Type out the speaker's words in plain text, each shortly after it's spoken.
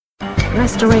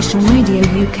Restoration Radio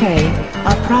UK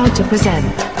are proud to present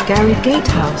Gary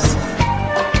Gatehouse.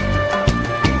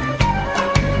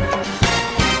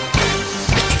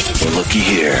 Well, looky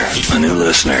here, a new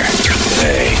listener.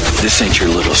 Hey, this ain't your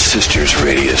little sister's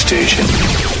radio station.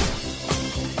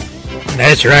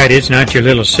 That's right, it's not your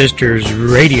little sister's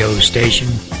radio station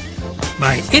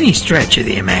by any stretch of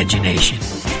the imagination.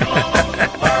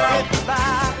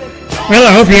 Well,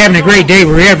 I hope you're having a great day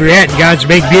wherever you're at in God's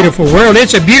big, beautiful world.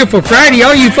 It's a beautiful Friday.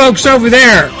 All you folks over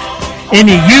there in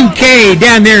the UK,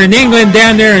 down there in England,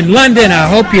 down there in London, I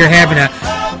hope you're having a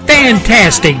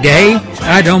fantastic day.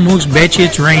 I'd almost bet you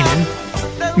it's raining.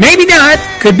 Maybe not.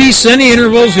 Could be sunny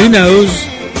intervals. Who knows?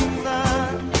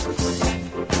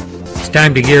 It's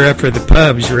time to gear up for the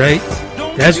pubs, right?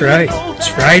 That's right. It's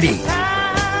Friday.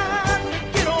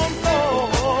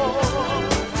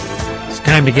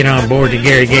 Time to get on board the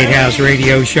Gary Gatehouse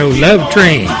radio show Love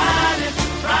Train.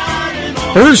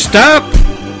 First stop,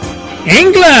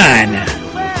 England.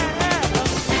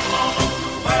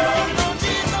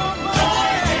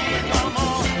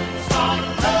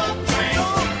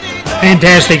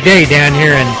 Fantastic day down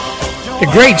here in the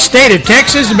great state of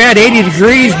Texas. About 80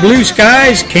 degrees, blue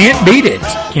skies. Can't beat it.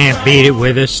 Can't beat it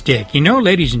with a stick. You know,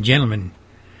 ladies and gentlemen,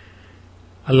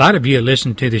 a lot of you have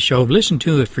listened to the show, have listened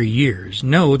to it for years,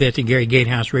 know that the Gary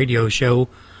Gatehouse radio show,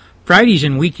 Fridays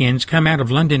and weekends, come out of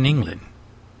London, England,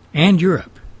 and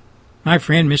Europe. My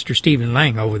friend, Mr. Stephen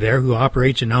Lang over there, who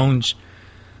operates and owns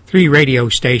 3 radio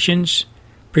stations,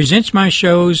 presents my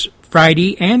shows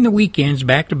Friday and the weekends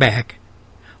back-to-back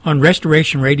on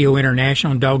Restoration Radio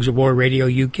International and Dogs of War Radio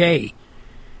UK.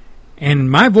 And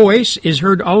my voice is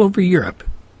heard all over Europe,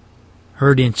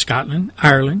 heard in Scotland,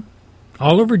 Ireland,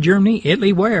 all over Germany,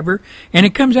 Italy, wherever, and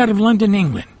it comes out of London,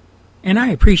 England. And I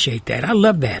appreciate that. I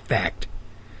love that fact.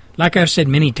 Like I've said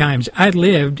many times, I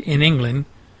lived in England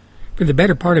for the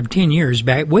better part of 10 years,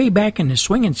 way back in the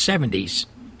swinging 70s.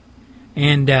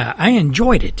 And I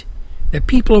enjoyed it. The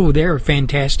people over there are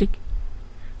fantastic.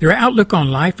 Their outlook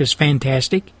on life is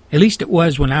fantastic. At least it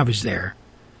was when I was there.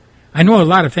 I know a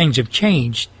lot of things have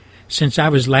changed since I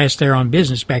was last there on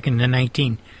business back in the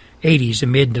 1980s, the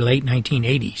mid to late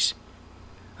 1980s.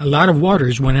 A lot of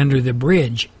waters went under the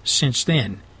bridge since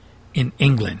then in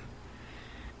England.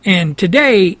 And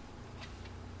today,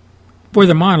 for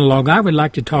the monologue, I would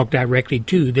like to talk directly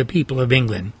to the people of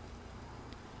England.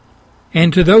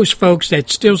 And to those folks that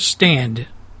still stand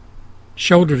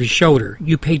shoulder to shoulder,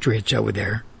 you patriots over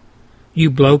there,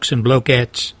 you blokes and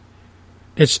blokettes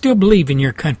that still believe in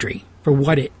your country for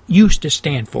what it used to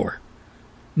stand for,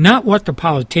 not what the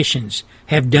politicians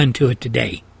have done to it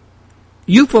today.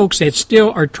 You folks that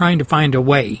still are trying to find a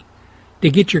way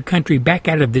to get your country back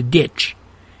out of the ditch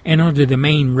and onto the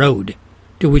main road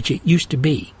to which it used to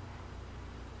be.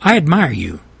 I admire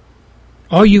you.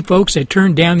 All you folks that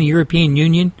turned down the European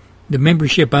Union, the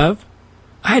membership of,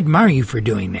 I admire you for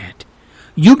doing that.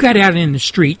 You got out in the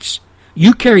streets,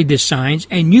 you carried the signs,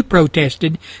 and you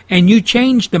protested, and you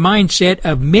changed the mindset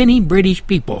of many British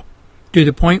people to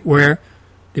the point where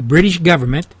the British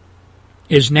government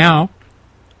is now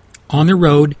on the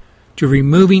road to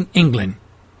removing England,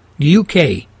 the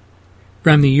UK,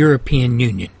 from the European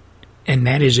Union. And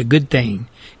that is a good thing,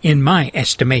 in my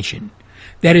estimation.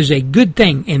 That is a good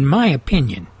thing, in my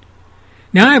opinion.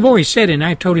 Now, I've always said, and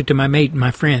I've told it to my mate and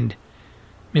my friend,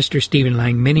 Mr. Stephen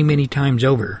Lang, many, many times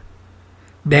over,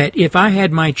 that if I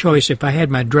had my choice, if I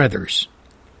had my druthers,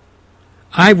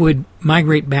 I would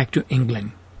migrate back to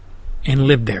England and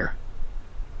live there.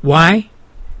 Why?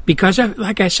 Because,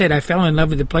 like I said, I fell in love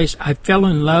with the place. I fell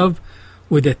in love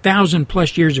with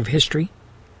 1,000+ years of history.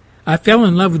 I fell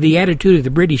in love with the attitude of the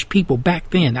British people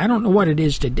back then. I don't know what it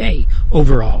is today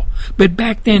overall. But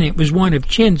back then it was one of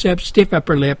chins up, stiff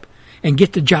upper lip, and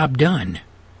get the job done.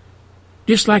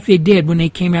 Just like they did when they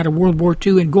came out of World War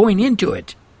II and going into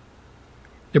it.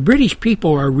 The British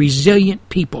people are resilient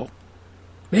people.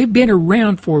 They've been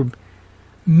around for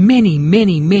many,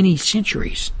 many, many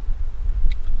centuries.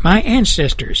 My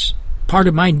ancestors, part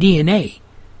of my DNA,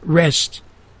 rests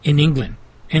in England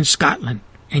and Scotland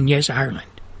and, yes, Ireland.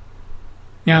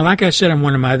 Now, like I said on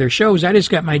one of my other shows, I just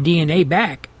got my DNA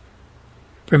back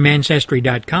from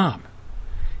Ancestry.com.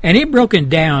 And it broken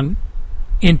down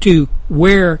into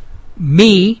where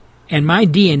me and my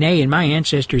DNA and my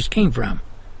ancestors came from.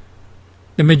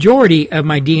 The majority of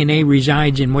my DNA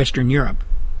resides in Western Europe.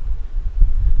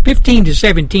 15 to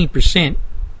 17%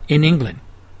 in England.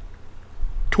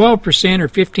 12% or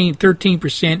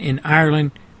 13% in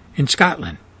Ireland and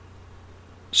Scotland.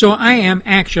 So I am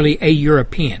actually a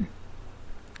European.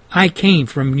 I came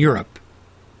from Europe.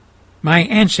 My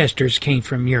ancestors came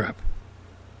from Europe.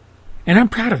 And I'm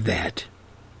proud of that.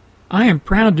 I am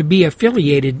proud to be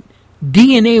affiliated,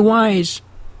 DNA-wise,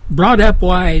 brought up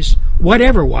wise,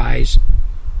 whatever wise,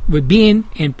 with being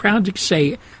and proud to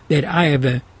say that I have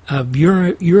a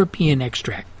European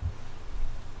extract.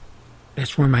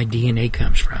 That's where my DNA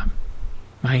comes from.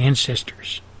 My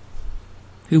ancestors,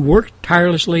 who worked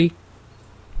tirelessly,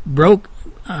 broke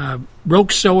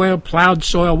soil, plowed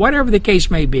soil, whatever the case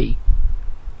may be,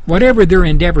 whatever their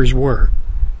endeavors were,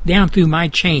 down through my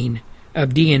chain of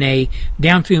DNA,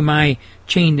 down through my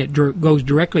chain that goes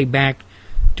directly back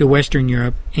to Western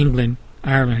Europe, England,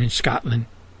 Ireland, and Scotland.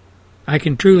 I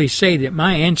can truly say that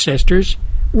my ancestors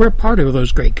were a part of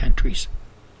those great countries.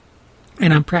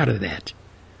 And I'm proud of that.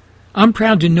 I'm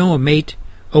proud to know a mate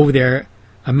over there,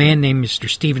 a man named Mr.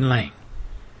 Stephen Lang.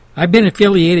 I've been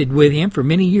affiliated with him for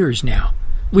many years now.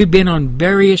 We've been on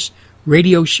various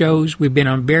radio shows. We've been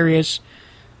on various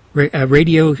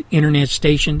radio internet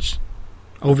stations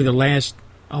over the last,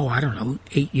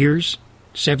 8 years,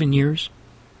 7 years.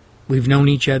 We've known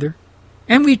each other.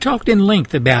 And we talked in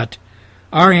length about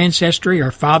our ancestry,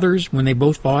 our fathers, when they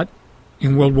both fought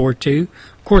in World War II.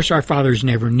 Of course, our fathers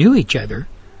never knew each other.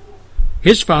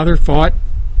 His father fought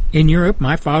in Europe.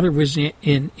 My father was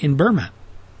in Burma.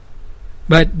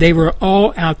 But they were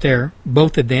all out there,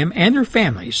 both of them and their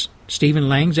families, Stephen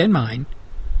Lang's and mine.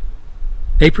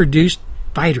 They produced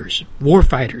fighters, war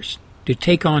fighters, to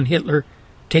take on Hitler,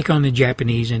 take on the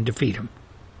Japanese, and defeat them.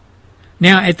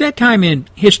 Now, at that time in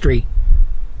history,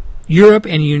 Europe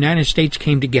and the United States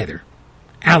came together,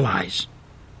 allies,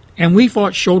 and we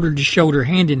fought shoulder to shoulder,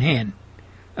 hand in hand,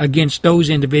 against those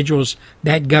individuals,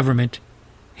 that government,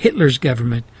 Hitler's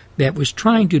government, that was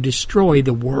trying to destroy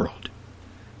the world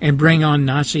and bring on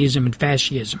Nazism and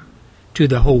fascism to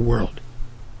the whole world.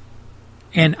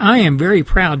 And I am very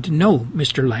proud to know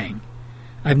Mr. Lang.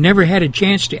 I've never had a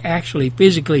chance to actually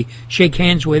physically shake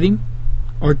hands with him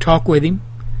or talk with him,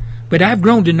 but I've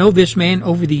grown to know this man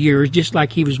over the years just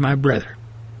like he was my brother.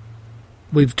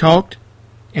 We've talked,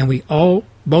 and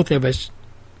both of us,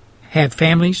 have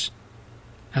families.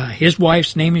 His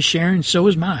wife's name is Sharon, so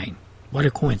is mine. What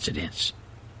a coincidence.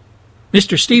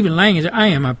 Mr. Stephen Lang I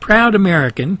am a proud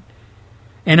American,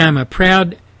 and I'm a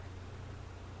proud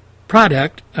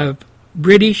product of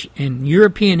British and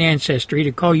European ancestry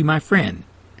to call you my friend.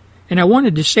 And I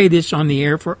wanted to say this on the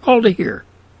air for all to hear.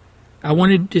 I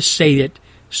wanted to say it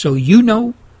so you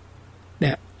know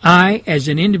that I, as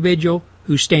an individual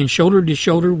who stands shoulder to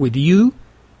shoulder with you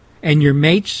and your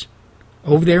mates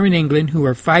over there in England who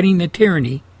are fighting the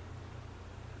tyranny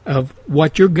of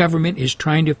what your government is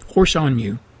trying to force on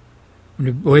you,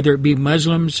 whether it be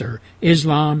Muslims or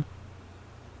Islam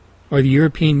or the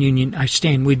European Union, I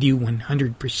stand with you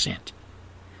 100%.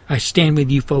 I stand with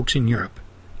you folks in Europe.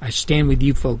 I stand with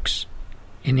you folks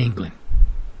in England.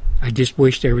 I just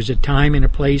wish there was a time and a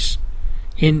place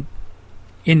in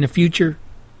the future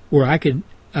where I could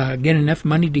get enough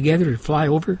money together to fly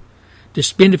over, to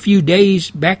spend a few days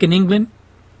back in England,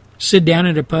 sit down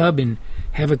at a pub and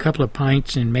have a couple of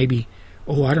pints and maybe,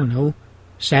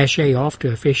 sashay off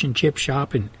to a fish and chip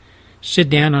shop and sit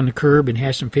down on the curb and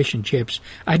have some fish and chips.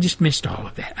 I just missed all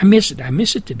of that. I miss it. I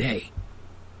miss it today.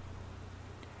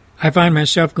 I find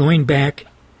myself going back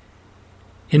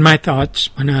in my thoughts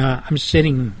when I'm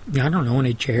sitting, in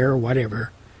a chair or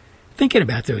whatever, thinking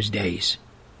about those days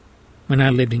when I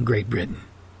lived in Great Britain.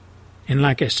 And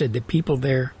like I said, the people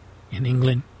there in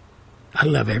England, I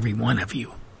love every one of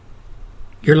you.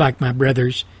 You're like my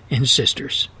brothers and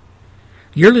sisters.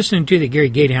 You're listening to the Gary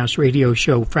Gatehouse Radio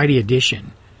Show, Friday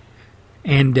edition.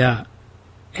 And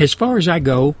as far as I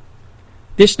go,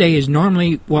 this day is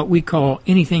normally what we call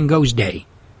Anything Goes Day,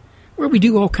 where we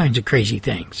do all kinds of crazy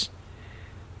things.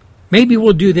 Maybe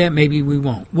we'll do that, maybe we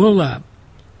won't.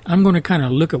 I'm going to kind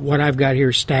of look at what I've got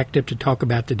here stacked up to talk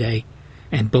about today.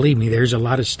 And believe me, there's a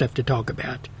lot of stuff to talk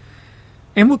about.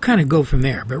 And we'll kind of go from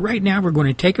there. But right now we're going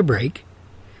to take a break,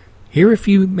 hear a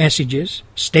few messages,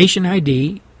 station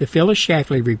ID, the Phyllis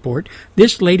Schlafly Report.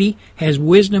 This lady has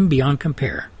wisdom beyond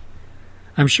compare.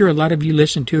 I'm sure a lot of you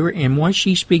listen to her, and what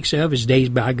she speaks of is days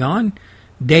bygone,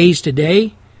 days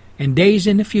today, and days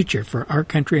in the future for our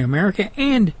country, America,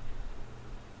 and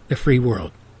the free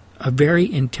world. A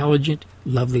very intelligent,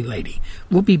 lovely lady.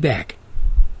 We'll be back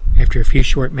after a few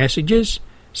short messages,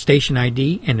 station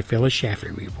ID, and the Phyllis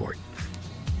Schlafly Report.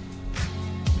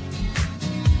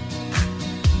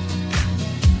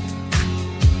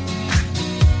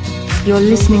 You're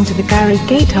listening to the Gary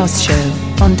Gatehouse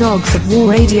Show on Dogs of War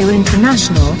Radio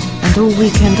International, and all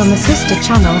weekend on the sister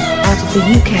channel out of the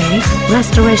UK,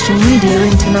 Restoration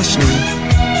Media International.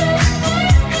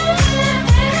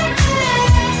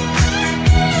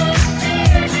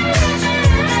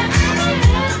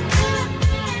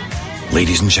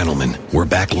 Ladies and gentlemen, we're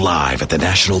back live at the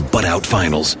National Butt Out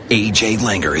Finals. A.J.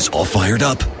 Langer is all fired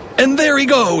up. And there he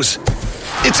goes.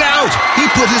 It's out. He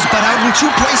put his butt out in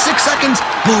 2.6 seconds.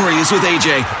 Lori is with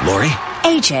A.J. Lori?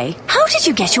 AJ, how did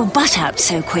you get your butt out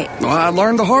so quick? Well, I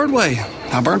learned the hard way.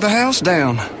 I burnt the house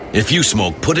down. If you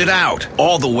smoke, put it out.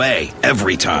 All the way.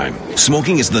 Every time.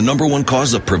 Smoking is the #1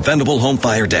 cause of preventable home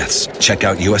fire deaths. Check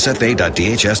out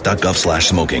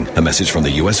usfa.dhs.gov/smoking. A message from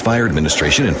the U.S. Fire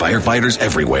Administration and firefighters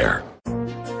everywhere.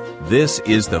 This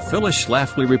is the Phyllis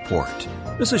Schlafly Report.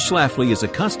 Mrs. Schlafly is a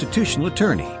constitutional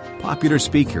attorney, popular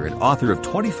speaker, and author of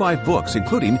 25 books,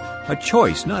 including A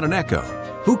Choice, Not an Echo,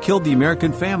 Who Killed the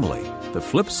American Family, The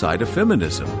Flip Side of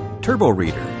Feminism, Turbo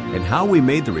Reader, and How We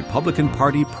Made the Republican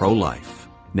Party Pro-Life.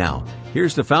 Now,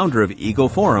 here's the founder of Eagle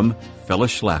Forum,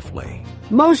 Phyllis Schlafly.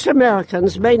 Most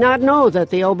Americans may not know that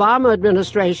the Obama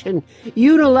administration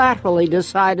unilaterally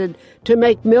decided to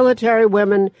make military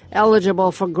women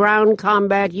eligible for ground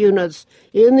combat units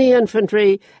in the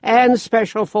infantry and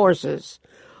special forces.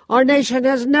 Our nation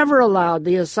has never allowed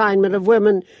the assignment of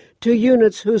women to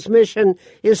units whose mission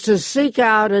is to seek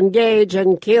out, engage,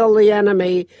 and kill the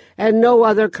enemy, and no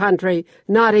other country,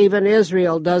 not even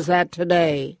Israel, does that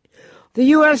today. The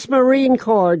U.S. Marine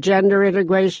Corps Gender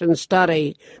Integration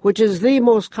Study, which is the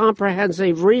most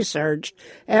comprehensive research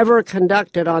ever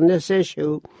conducted on this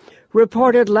issue,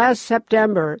 reported last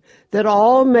September that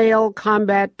all male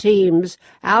combat teams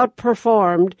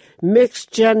outperformed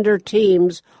mixed-gender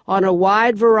teams on a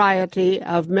wide variety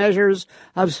of measures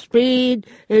of speed,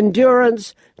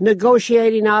 endurance,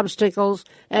 negotiating obstacles,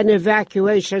 and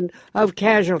evacuation of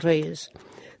casualties.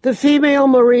 The female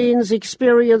Marines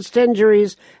experienced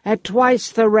injuries at twice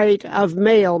the rate of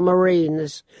male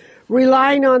Marines.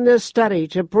 Relying on this study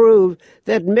to prove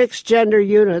that mixed-gender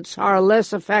units are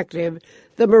less effective,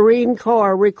 the Marine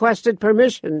Corps requested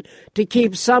permission to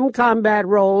keep some combat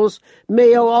roles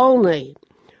male-only.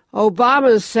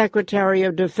 Obama's Secretary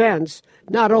of Defense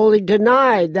not only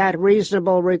denied that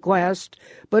reasonable request,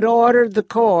 but ordered the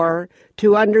Corps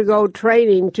to undergo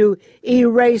training to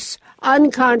erase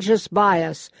unconscious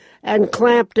bias and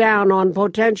clamp down on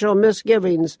potential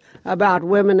misgivings about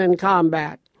women in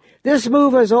combat. This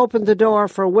move has opened the door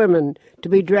for women to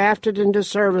be drafted into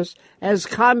service as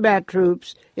combat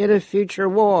troops in a future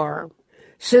war.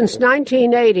 Since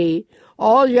 1980,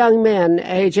 all young men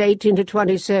age 18 to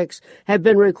 26 have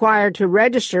been required to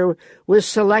register with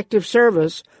Selective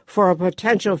Service for a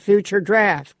potential future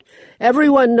draft.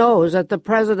 Everyone knows that the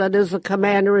President is the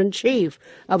Commander-in-Chief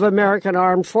of American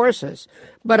Armed Forces,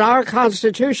 but our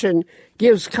Constitution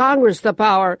gives Congress the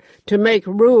power to make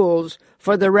rules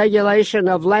for the regulation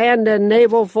of land and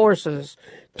naval forces.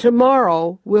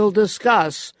 Tomorrow, we'll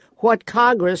discuss what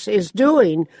Congress is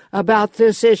doing about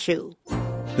this issue.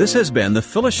 This has been the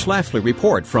Phyllis Schlafly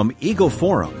Report from Eagle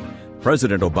Forum.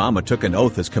 President Obama took an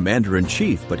oath as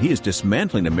Commander-in-Chief, but he is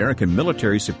dismantling American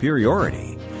military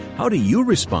superiority. How do you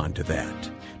respond to that?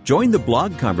 Join the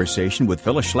blog conversation with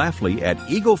Phyllis Schlafly at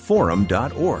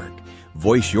eagleforum.org.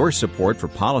 Voice your support for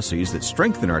policies that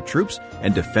strengthen our troops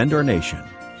and defend our nation.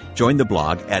 Join the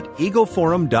blog at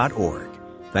eagleforum.org.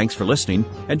 Thanks for listening,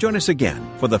 and join us again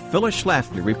for the Phyllis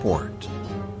Schlafly Report.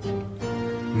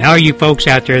 Now, you folks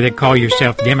out there that call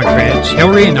yourself Democrats,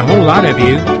 Hillary and a whole lot of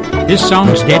you, this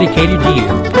song's dedicated to you.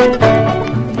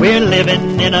 We're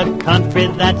living in a country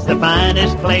that's the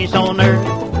finest place on earth,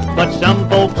 but some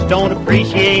folks don't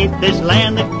appreciate this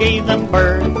land that gave them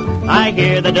birth. I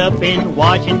hear that up in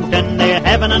Washington they're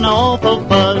having an awful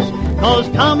fuss, 'cause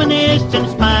communists and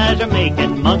spies are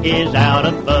making monkeys out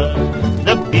of us.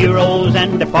 The bureaus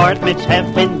and departments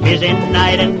have been busy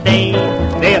night and day.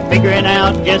 They're figuring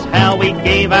out just how we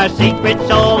gave our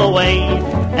secrets all away.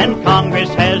 And Congress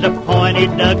has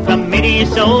appointed a committee,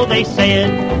 so they said,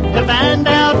 to find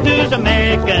out who's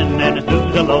American and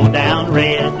who's a low-down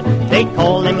red. They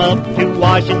called him up to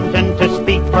Washington to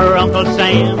speak for Uncle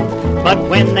Sam, but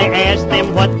when they asked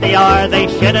them what they are, they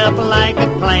shut up like a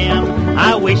clam.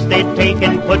 I wish they'd take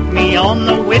and put me on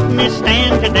the witness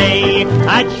stand today.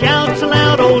 I'd shout so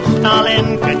loud old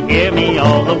Stalin could hear me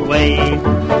all the way.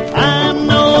 I'm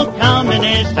no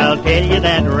communist, I'll tell you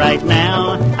that right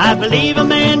now. I believe a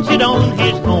man should own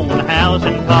his own house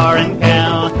and car and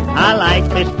cow. I like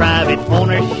this private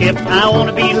ownership, I want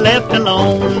to be left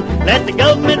alone. Let the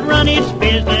government run its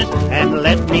business and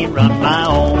let me run my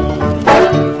own.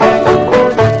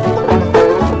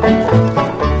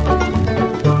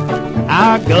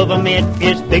 Our government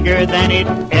is bigger than it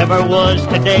ever was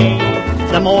today.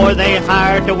 The more they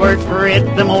hire to work for it,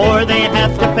 the more they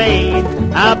have to pay.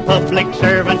 Our public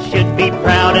servants should be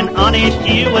proud and honest,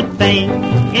 you would think,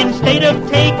 instead of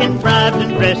taking bribes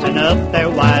and dressing up their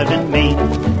wives and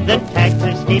mates. The tax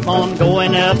keep on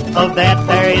going up, of that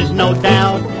there is no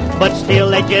doubt. But still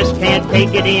they just can't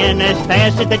take it in as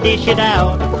fast as they dish it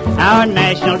out. Our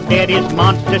national debt is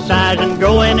monster size and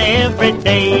growing every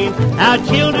day. Our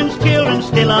children's children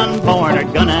still unborn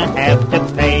are gonna have to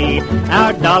pay.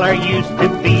 Our dollar used to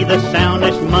be the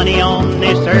soundest money on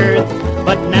this earth,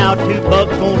 but now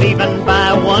 $2 won't even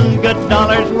buy one good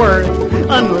dollar's worth.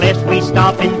 Unless we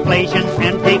stop inflation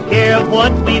and take care of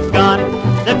what we've got,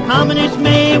 the communists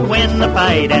may win the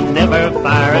fight and never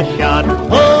fire a shot.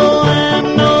 Oh,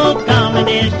 I'm no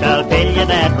communist, I'll tell you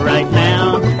that right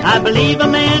now. I believe a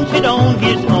man should own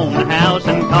his own house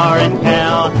and car and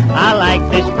cow. I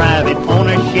like this private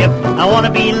ownership, I want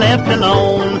to be left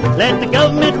alone. Let the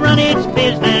government run its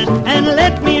business and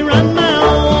let me run my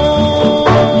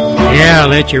own. Yeah,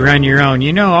 let you run your own.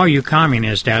 You know, all you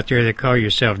communists out there that call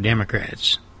yourself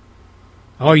Democrats,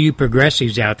 all you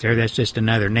progressives out there, that's just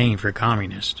another name for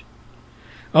communist.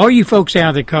 All you folks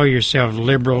out there that call yourself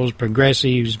liberals,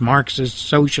 progressives, Marxists,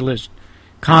 socialists,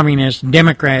 communists,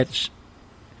 Democrats,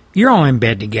 you're all in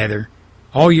bed together.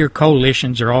 All your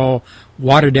coalitions are all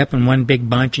wadded up in one big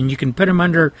bunch, and you can put them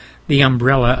under the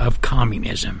umbrella of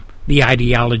communism, the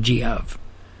ideology of.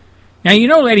 Now, you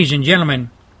know, ladies and gentlemen,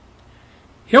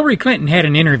 Hillary Clinton had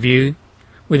an interview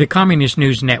with the Communist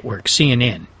News Network,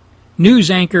 CNN,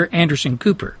 news anchor Anderson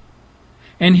Cooper.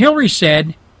 And Hillary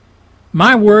said,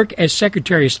 "My work as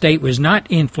Secretary of State was not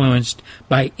influenced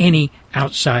by any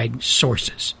outside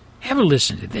sources." Have a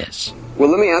listen to this. Well,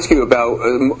 let me ask you about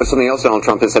something else Donald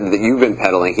Trump has said that you've been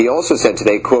peddling. He also said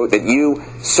today, quote, that you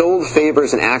sold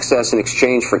favors and access in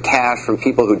exchange for cash from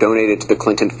people who donated to the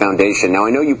Clinton Foundation. Now,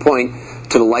 I know you point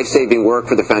to the life-saving work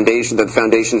for the foundation that the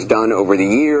foundation's done over the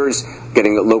years,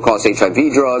 getting low-cost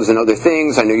HIV drugs and other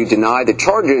things. I know you deny the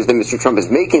charges that Mr. Trump is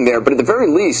making there, but at the very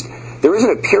least, there is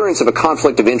an appearance of a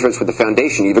conflict of interest with the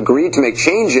foundation. You've agreed to make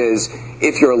changes.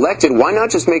 If you're elected, why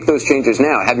not just make those changes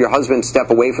now? Have your husband step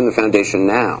away from the foundation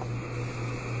now.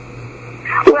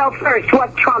 Well, first,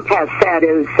 what Trump has said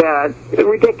is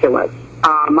ridiculous.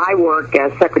 My work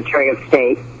as Secretary of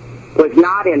State was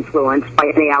not influenced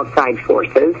by any outside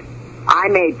forces. I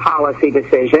made policy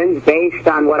decisions based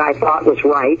on what I thought was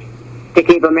right to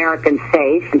keep Americans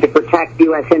safe and to protect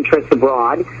U.S. interests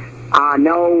abroad.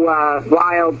 No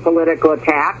wild political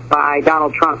attack by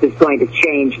Donald Trump is going to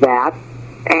change that.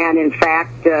 And, in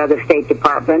fact, the State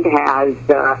Department has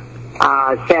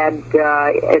said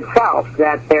itself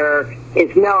that there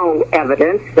is no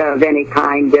evidence of any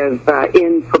kind of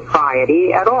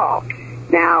impropriety at all.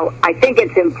 Now, I think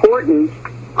it's important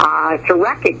to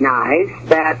recognize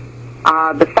that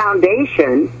the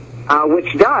foundation,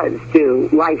 which does do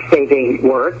life-saving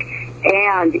work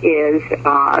and is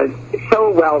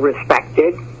so well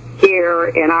respected here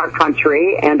in our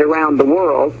country and around the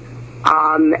world,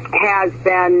 has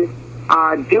been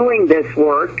doing this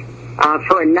work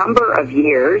for a number of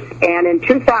years. And in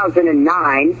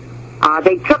 2009,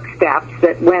 they took steps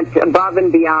that went above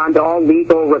and beyond all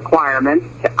legal requirements,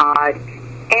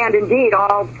 and indeed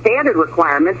all standard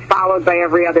requirements followed by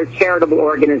every other charitable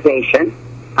organization,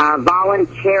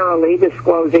 voluntarily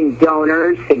disclosing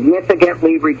donors,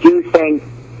 significantly reducing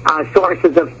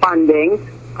sources of funding,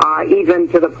 even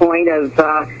to the point of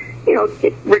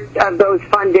those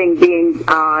funding being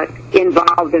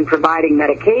involved in providing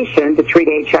medication to treat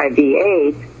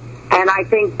HIV/AIDS. And I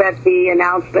think that the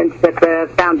announcements that the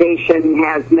foundation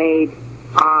has made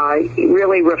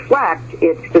really reflect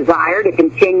its desire to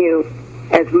continue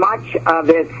as much of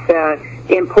its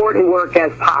important work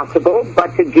as possible,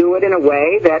 but to do it in a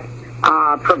way that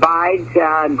provides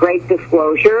great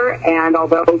disclosure. And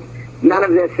although none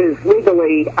of this is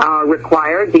legally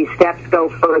required, these steps go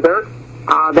further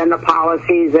than the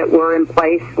policies that were in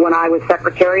place when I was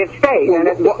Secretary of State. And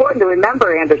it's important to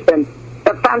remember, Anderson,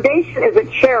 the foundation is a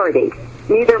charity.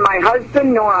 Neither my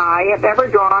husband nor I have ever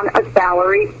drawn a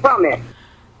salary from it.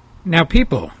 Now,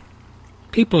 people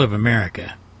of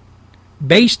America,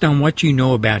 based on what you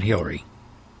know about Hillary,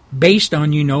 based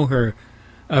on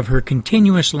her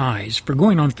continuous lies for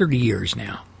going on 30 years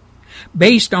now,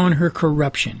 based on her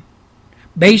corruption,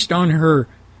 based on her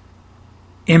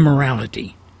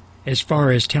immorality as far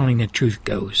as telling the truth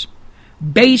goes,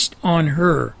 based on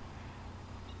her,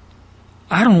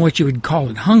 I don't know what you would call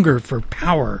it, hunger for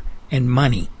power and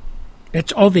money.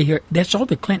 That's all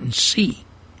the Clintons see.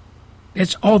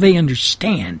 That's all they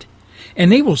understand.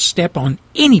 And they will step on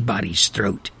anybody's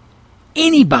throat,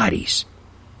 anybody's,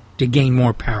 to gain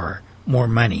more power, more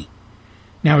money.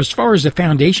 Now, as far as the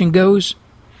foundation goes,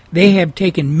 they have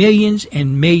taken millions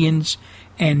and millions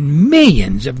and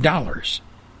millions of dollars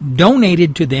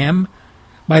donated to them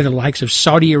by the likes of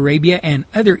Saudi Arabia and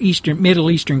other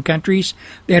Middle Eastern countries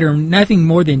that are nothing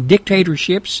more than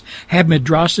dictatorships, have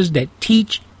madrasas that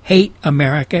teach hate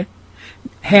America,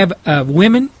 have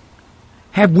women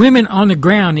on the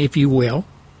ground, if you will,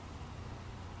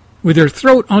 with their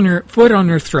foot on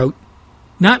their throat,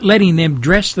 not letting them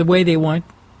dress the way they want,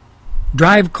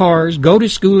 drive cars, go to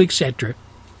school, etc.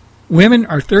 Women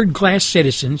are third-class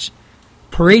citizens,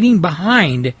 parading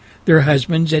behind their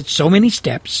husbands at so many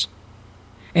steps.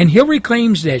 And Hillary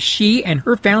claims that she and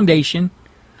her foundation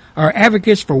are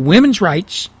advocates for women's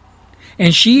rights,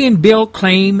 and she and Bill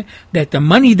claim that the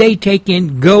money they take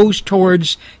in goes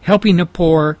towards helping the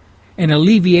poor and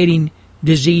alleviating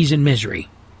disease and misery.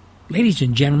 Ladies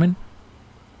and gentlemen,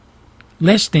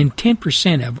 less than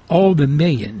 10% of all the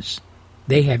millions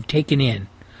they have taken in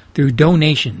through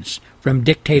donations from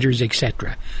dictators,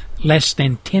 etc., less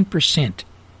than 10%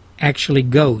 actually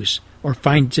goes or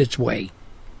finds its way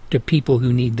to people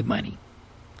who need the money.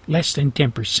 Less than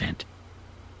 10%.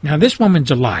 Now, this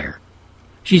woman's a liar.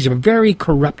 She's a very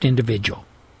corrupt individual.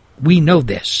 We know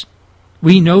this.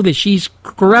 We know that she's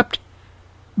corrupt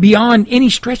beyond any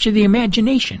stretch of the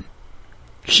imagination.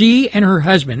 She and her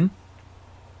husband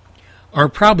are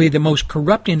probably the most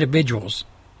corrupt individuals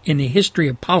in the history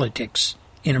of politics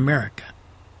in America.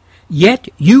 Yet,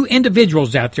 you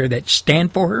individuals out there that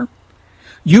stand for her,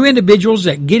 you individuals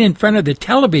that get in front of the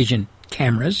television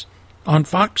cameras on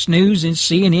Fox News and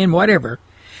CNN, whatever,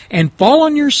 and fall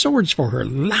on your swords for her,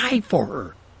 lie for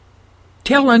her,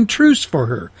 tell untruths for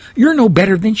her, you're no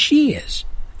better than she is.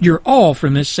 You're all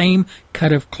from the same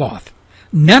cut of cloth.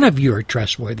 None of you are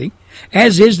trustworthy,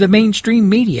 as is the mainstream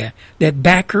media that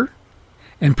back her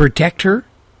and protect her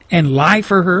and lie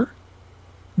for her.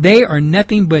 They are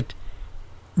nothing but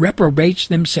reprobates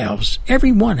themselves,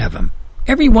 every one of them.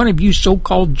 Every one of you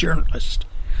so-called journalists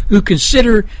who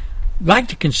like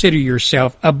to consider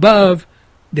yourself above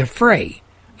the fray,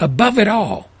 above it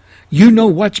all. You know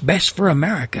what's best for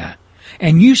America.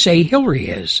 And you say Hillary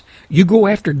is. You go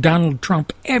after Donald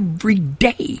Trump every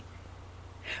day.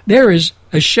 There is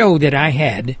a show that I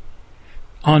had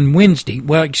on Monday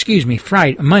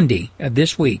of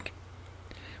this week,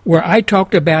 where I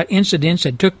talked about incidents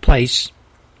that took place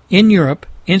in Europe,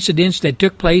 incidents that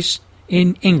took place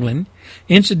in England,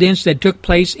 incidents that took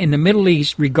place in the Middle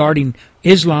East regarding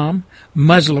Islam,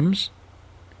 Muslims,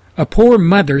 a poor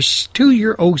mother's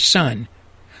 2-year-old son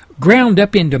ground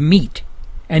up into meat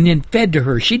and then fed to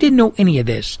her. She didn't know any of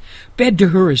this. Fed to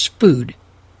her as food.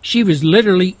 She was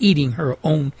literally eating her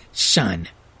own son.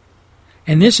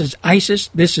 And this is ISIS,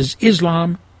 this is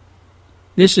Islam,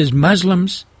 this is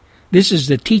Muslims, this is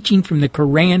the teaching from the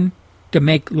Quran to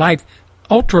make life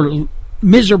ultra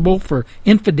miserable for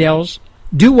infidels.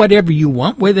 Do whatever you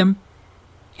want with them.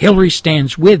 Hillary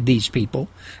stands with these people,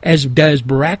 as does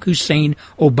Barack Hussein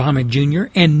Obama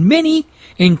Jr., and many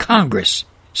in Congress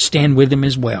stand with them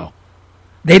as well.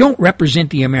 They don't represent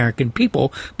the American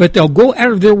people, but they'll go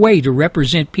out of their way to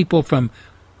represent people from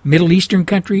Middle Eastern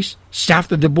countries,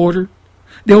 south of the border.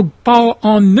 They'll fall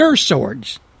on their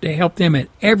swords to help them at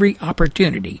every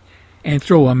opportunity and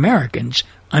throw Americans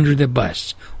under the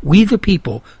bus. We the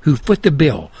people who foot the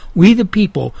bill. We the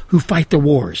people who fight the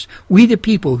wars. We the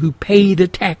people who pay the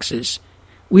taxes.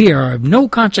 We are of no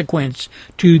consequence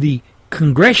to the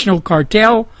congressional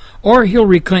cartel or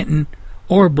Hillary Clinton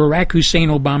or Barack Hussein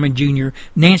Obama Jr.,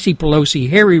 Nancy Pelosi,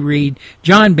 Harry Reid,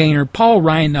 John Boehner, Paul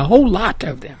Ryan, the whole lot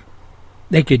of them.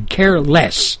 They could care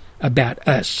less about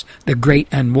us, the great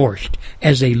unwashed,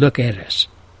 as they look at us.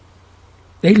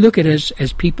 They look at us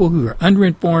as people who are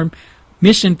underinformed,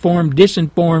 misinformed,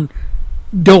 disinformed,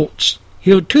 dolts,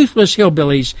 toothless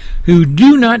hillbillies who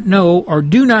do not know or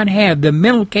do not have the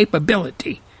mental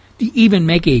capability to even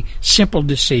make a simple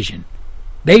decision.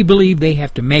 They believe they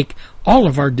have to make all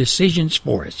of our decisions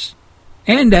for us.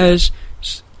 And as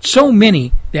so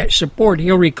many that support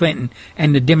Hillary Clinton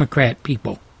and the Democrat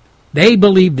people, they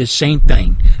believe the same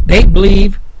thing. They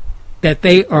believe that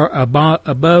they are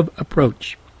above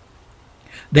approach.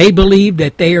 They believe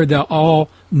that they are the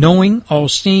all-knowing,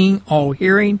 all-seeing,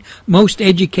 all-hearing, most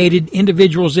educated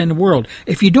individuals in the world.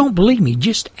 If you don't believe me,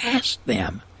 just ask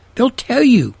them. They'll tell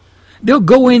you. They'll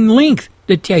go in length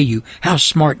to tell you how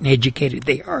smart and educated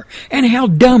they are and how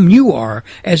dumb you are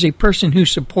as a person who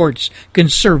supports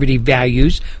conservative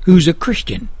values, who's a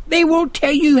Christian. They will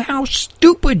tell you how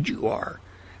stupid you are.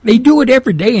 They do it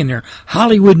every day in their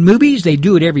Hollywood movies. They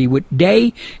do it every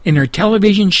day in their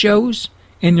television shows,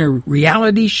 in their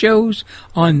reality shows,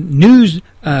 on news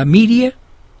media.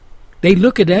 They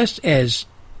look at us as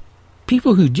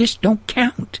people who just don't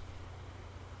count.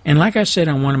 And like I said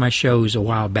on one of my shows a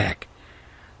while back,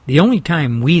 the only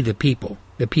time we, the people,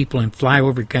 the people in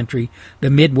flyover country,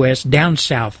 the Midwest, down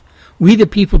south. We the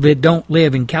people that don't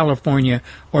live in California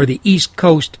or the East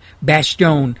Coast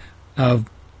bastion of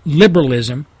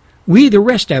liberalism, we the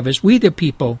rest of us, we the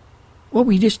people, well,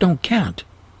 we just don't count.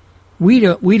 We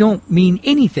don't mean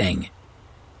anything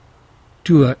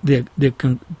to the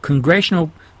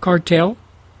congressional cartel,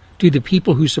 to the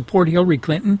people who support Hillary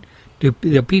Clinton, to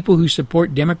the people who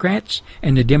support Democrats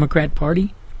and the Democrat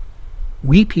Party.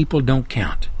 We people don't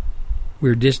count.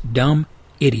 We're just dumb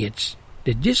idiots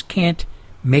that just can't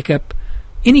make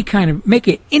any kind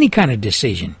of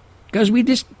decision because we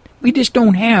just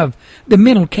don't have the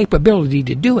mental capability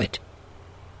to do it.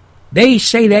 They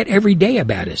say that every day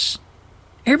about us.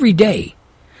 Every day.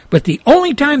 But the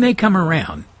only time they come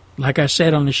around, like I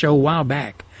said on the show a while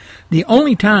back, the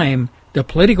only time the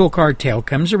political cartel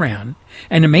comes around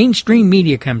and the mainstream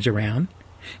media comes around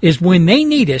is when they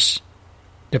need us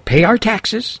to pay our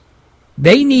taxes.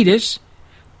 They need us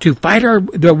to fight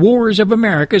the wars of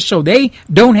America so they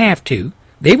don't have to.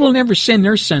 They will never send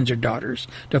their sons or daughters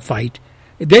to fight.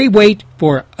 They wait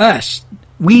for us,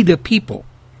 we the people,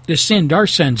 to send our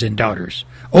sons and daughters.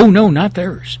 Oh, no, not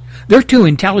theirs. They're too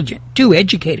intelligent, too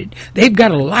educated. They've got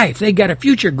a life. They've got a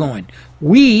future going.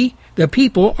 We, the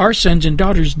people, our sons and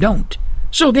daughters don't.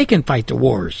 So they can fight the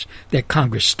wars that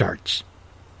Congress starts.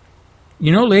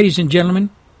 You know, ladies and gentlemen,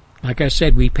 like I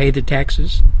said, we pay the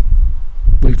taxes.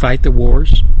 We fight the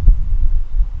wars.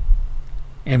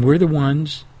 And we're the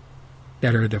ones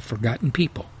that are the forgotten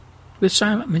people, the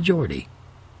silent majority.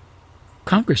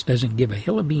 Congress doesn't give a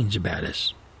hill of beans about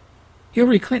us.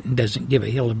 Hillary Clinton doesn't give a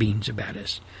hill of beans about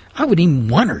us. I wouldn't even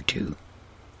want her to.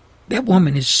 That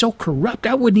woman is so corrupt.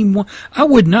 I would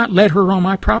not let her on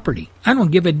my property. I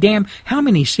don't give a damn how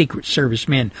many Secret Service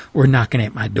men were knocking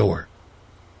at my door.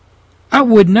 I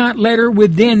would not let her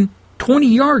within 20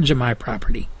 yards of my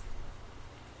property.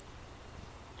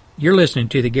 You're listening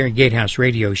to the Gary Gatehouse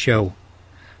Radio Show,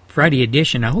 Friday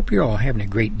edition. I hope you're all having a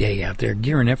great day out there,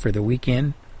 gearing up for the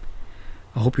weekend.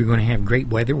 I hope you're going to have great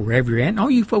weather wherever you're at. And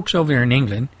all you folks over there in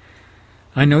England,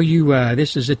 I know you.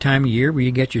 This is the time of year where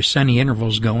you get your sunny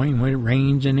intervals going. When it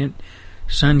rains and it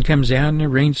sun comes out and it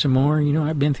rains some more. You know,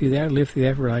 I've been through that. I lived through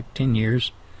that for like 10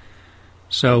 years.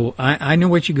 So I know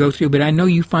what you go through, but I know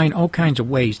you find all kinds of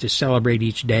ways to celebrate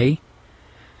each day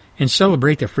and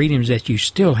celebrate the freedoms that you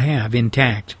still have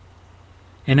intact.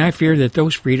 And I fear that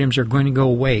those freedoms are going to go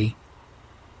away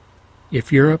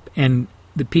if Europe and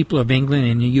the people of England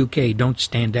and the UK don't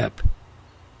stand up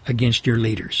against your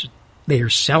leaders. They are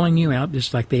selling you out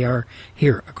just like they are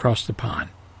here across the pond.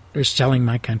 They're selling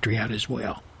my country out as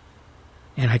well.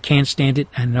 And I can't stand it.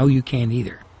 I know you can't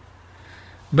either.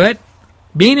 But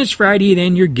being it's Friday,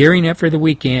 then you're gearing up for the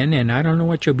weekend, and I don't know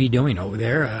what you'll be doing over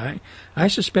there. I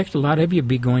suspect a lot of you will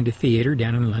be going to theater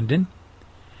down in London,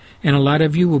 and a lot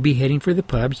of you will be heading for the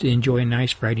pubs to enjoy a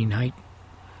nice Friday night.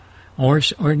 Or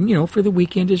you know, for the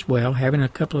weekend as well, having a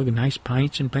couple of nice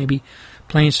pints and maybe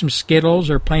playing some Skittles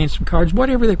or playing some cards,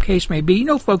 whatever the case may be. You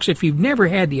know, folks, if you've never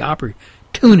had the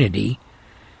opportunity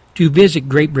to visit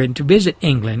Great Britain, to visit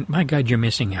England, my God, you're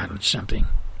missing out on something.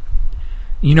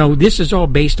 You know, this is all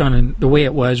based on the way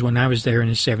it was when I was there in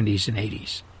the 70s and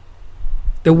 80s.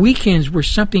 The weekends were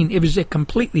something, it was a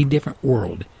completely different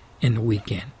world in the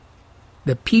weekend.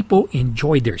 The people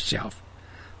enjoyed themselves.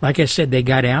 Like I said, they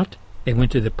got out. They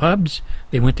went to the pubs,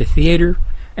 they went to theater,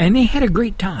 and they had a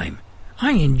great time.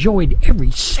 I enjoyed every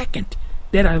second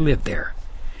that I lived there.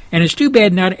 And it's too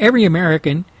bad not every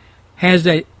American has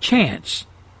a chance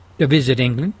to visit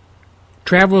England,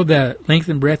 travel the length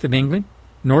and breadth of England,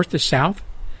 north to south,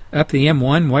 up the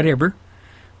M1, whatever,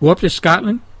 go up to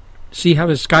Scotland, see how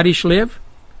the Scottish live.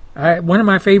 One of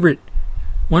my favorite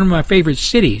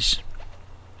cities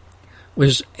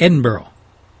was Edinburgh.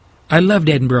 I loved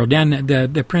Edinburgh, down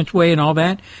the Prince Way and all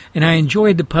that, and I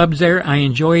enjoyed the pubs there. I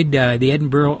enjoyed the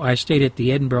Edinburgh. I stayed at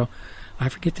the Edinburgh, I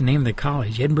forget the name of the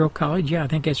college, Edinburgh College, yeah, I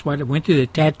think that's what I went to the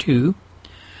tattoo.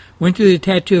 Went to the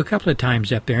tattoo a couple of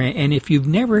times up there, and if you've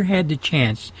never had the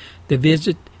chance to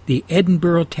visit the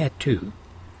Edinburgh Tattoo,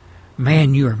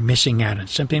 man, you are missing out on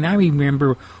something. I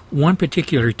remember one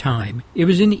particular time, it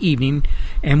was in the evening,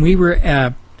 and we were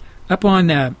up on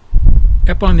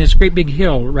this great big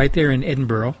hill right there in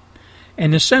Edinburgh,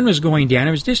 and the sun was going down.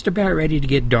 It was just about ready to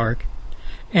get dark,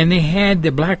 and they had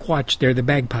the Black Watch there, the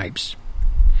bagpipes,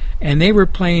 and they were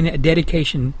playing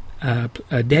dedicating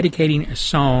a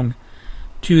song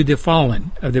to the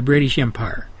fallen of the British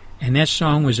Empire, and that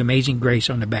song was Amazing Grace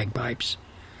on the bagpipes.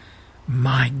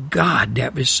 My God,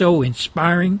 that was so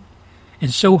inspiring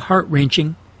and so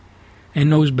heart-wrenching.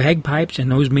 And those bagpipes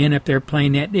and those men up there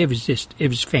playing that, it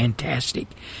was fantastic.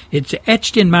 It's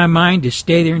etched in my mind to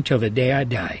stay there until the day I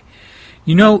die.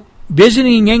 You know,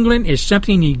 visiting England is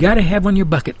something you got to have on your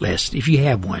bucket list if you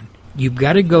have one. You've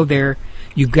got to go there.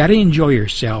 You've got to enjoy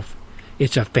yourself.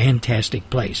 It's a fantastic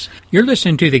place. You're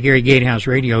listening to the Gary Gatehouse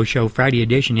Radio Show, Friday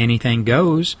edition, Anything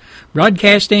Goes,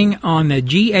 broadcasting on the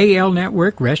GAL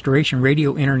Network, Restoration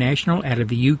Radio International, out of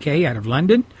the UK, out of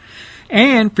London,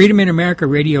 and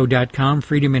freedominamericaradio.com,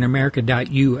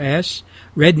 freedominamerica.us,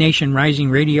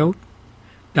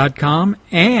 rednationrisingradio.com,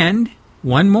 and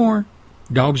one more,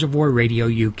 Dogs of War Radio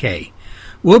UK.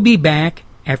 We'll be back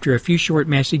after a few short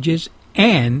messages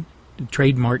and the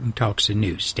Trade Martin Talks and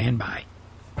News. Stand by.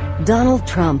 Donald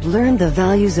Trump learned the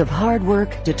values of hard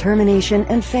work, determination,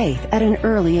 and faith at an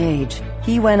early age.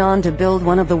 He went on to build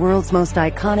one of the world's most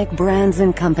iconic brands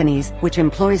and companies, which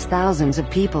employs thousands of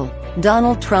people.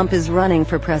 Donald Trump is running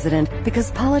for president because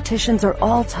politicians are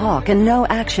all talk and no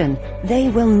action. They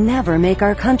will never make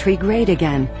our country great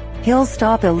again. He'll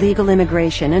stop illegal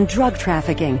immigration and drug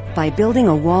trafficking by building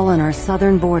a wall on our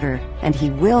southern border, and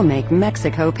he will make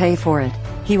Mexico pay for it.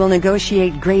 He will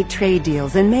negotiate great trade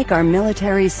deals and make our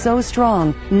military so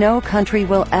strong, no country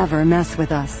will ever mess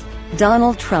with us.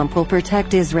 Donald Trump will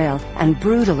protect Israel and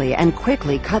brutally and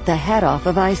quickly cut the head off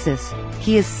of ISIS.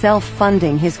 He is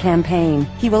self-funding his campaign.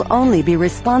 He will only be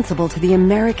responsible to the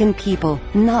American people,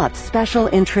 not special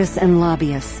interests and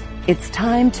lobbyists. It's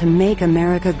time to make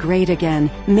America great again,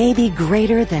 maybe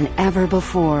greater than ever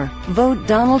before. Vote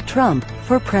Donald Trump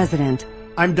for president.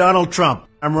 I'm Donald Trump.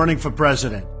 I'm running for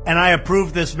president, and I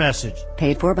approve this message.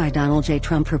 Paid for by Donald J.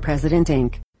 Trump for President,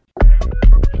 Inc.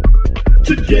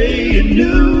 Today in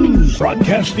News.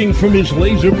 Broadcasting from his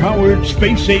laser-powered,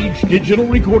 space-age digital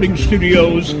recording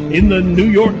studios in the New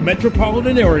York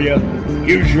metropolitan area,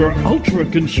 here's your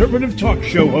ultra-conservative talk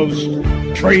show host,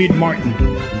 Trade Martin.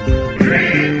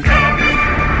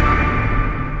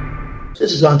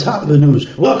 This is On Top of the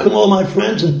News. Welcome all my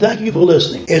friends and thank you for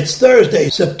listening. It's Thursday,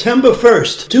 September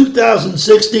 1st,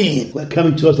 2016. We're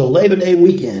coming towards the Labor Day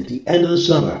weekend, the end of the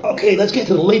summer. Okay, let's get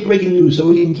to the late breaking news so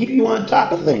we can keep you on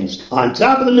top of things. On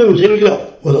top of the news, here we go.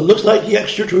 Well, it looks like the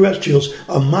extraterrestrials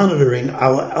are monitoring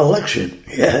our election.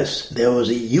 Yes, there was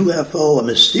a UFO, a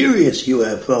mysterious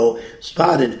UFO,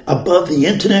 spotted above the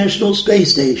International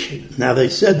Space Station. Now, they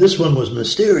said this one was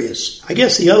mysterious. I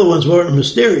guess the other ones weren't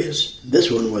mysterious. This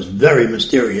one was very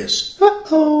mysterious.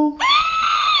 Uh-oh.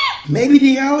 Maybe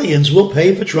the aliens will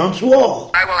pay for Trump's wall.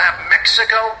 I will have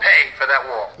Mexico pay for that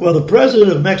wall. Well, the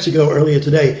president of Mexico earlier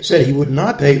today said he would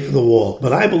not pay for the wall,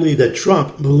 but I believe that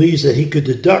Trump believes that he could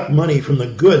deduct money from the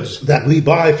goods that we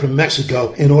buy from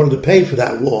Mexico in order to pay for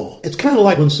that wall. It's kind of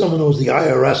like when someone owes the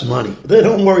IRS money. They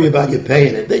don't worry about you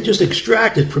paying it. They just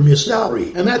extract it from your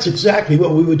salary. And that's exactly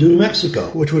what we would do to Mexico,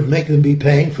 which would make them be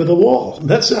paying for the wall.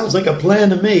 That sounds like a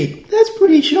plan to me. That's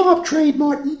pretty sharp, Trade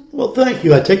Martin. Well, thank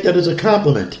you. I take that as a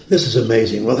compliment. This is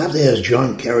amazing. We'll have to ask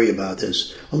John Kerry about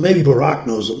this. Or maybe Barack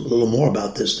knows a little more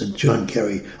about this than John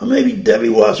Kerry. Or maybe Debbie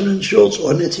Wasserman Schultz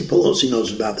or Nancy Pelosi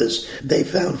knows about this. They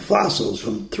found fossils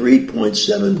from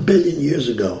 3.7 billion years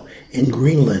ago in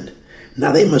Greenland.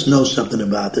 Now, they must know something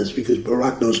about this because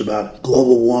Barack knows about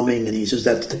global warming, and he says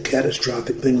that's the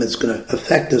catastrophic thing that's going to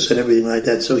affect us and everything like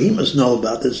that. So he must know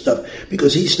about this stuff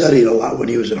because he studied a lot when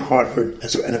he was at Harvard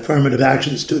as an affirmative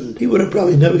action student. He would have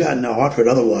probably never gotten to Harvard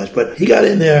otherwise, but he got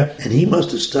in there, and he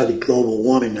must have studied global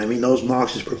warming. I mean, those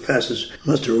Marxist professors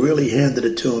must have really handed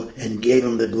it to him and gave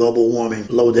him the global warming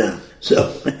lowdown.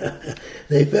 So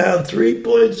they found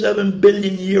 3.7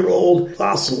 billion year old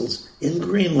fossils in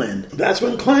Greenland. That's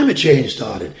when climate change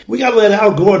started. We got to let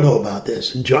Al Gore know about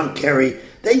this. And John Kerry,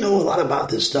 they know a lot about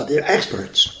this stuff. They're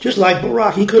experts. Just like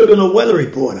Barack, he could have been a weather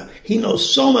reporter. He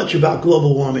knows so much about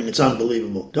global warming, it's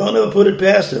unbelievable. Don't ever put it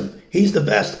past him. He's the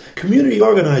best. Community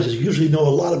organizers usually know a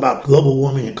lot about global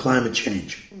warming and climate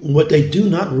change. What they do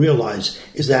not realize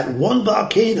is that one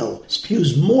volcano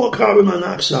spews more carbon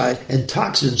monoxide and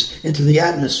toxins into the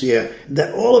atmosphere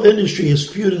than all of industry has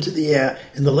spewed into the air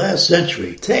in the last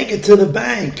century. Take it to the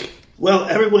bank. Well,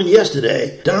 everyone,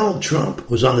 yesterday, Donald Trump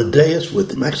was on the dais with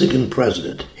the Mexican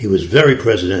president. He was very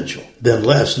presidential. Then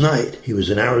last night, he was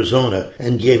in Arizona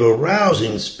and gave a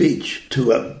rousing speech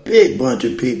to a big bunch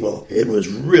of people. It was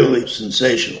really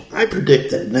sensational. I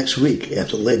predict that next week,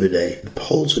 after Labor Day, the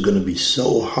polls are going to be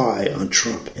so high on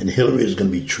Trump, and Hillary is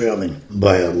going to be trailing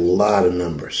by a lot of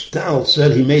numbers. Donald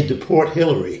said he may deport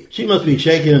Hillary. She must be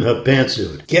shaking in her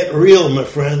pantsuit. Get real, my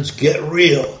friends, get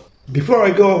real. Before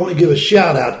I go, I want to give a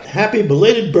shout-out. Happy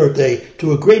belated birthday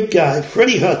to a great guy,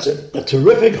 Freddie Hudson, a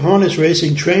terrific harness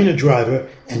racing trainer driver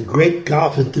and great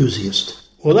golf enthusiast.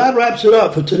 Well, that wraps it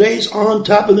up for today's On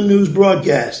Top of the News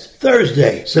broadcast.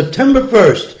 Thursday, September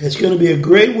 1st. It's going to be a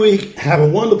great week. Have a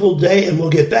wonderful day, and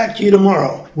we'll get back to you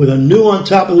tomorrow with a new On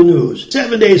Top of the News.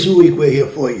 7 days a week we're here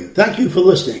for you. Thank you for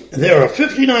listening. There are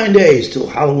 59 days till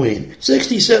Halloween,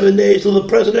 67 days till the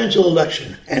presidential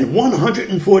election, and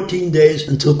 114 days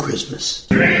until Christmas.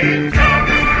 Today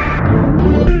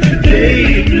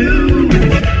News.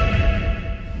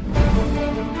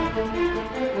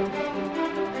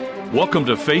 Welcome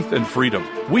to Faith and Freedom.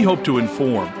 We hope to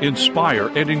inform, inspire,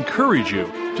 and encourage you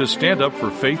to stand up for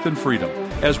faith and freedom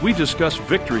as we discuss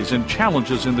victories and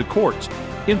challenges in the courts,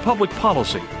 in public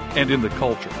policy, and in the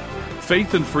culture.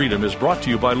 Faith and Freedom is brought to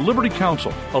you by Liberty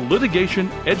Counsel, a litigation,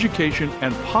 education,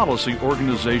 and policy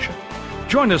organization.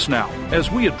 Join us now as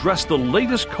we address the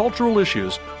latest cultural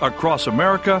issues across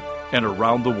America and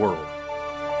around the world.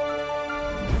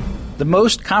 The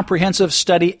most comprehensive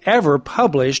study ever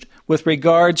published with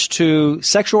regards to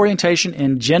sexual orientation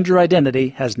and gender identity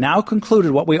has now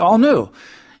concluded what we all knew,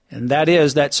 and that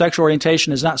is that sexual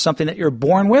orientation is not something that you're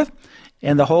born with,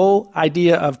 and the whole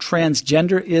idea of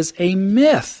transgender is a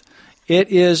myth. It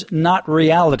is not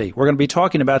reality. We're going to be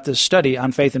talking about this study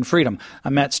on Faith and Freedom.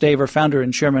 I'm Matt Staver, founder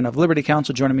and chairman of Liberty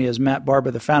Counsel. Joining me is Matt Barber,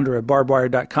 the founder of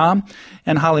barbedwire.com,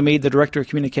 and Holly Mead, the director of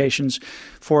communications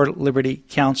for Liberty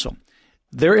Counsel.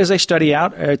 There is a study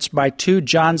out. It's by two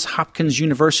Johns Hopkins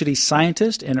University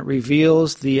scientists, and it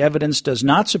reveals the evidence does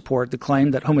not support the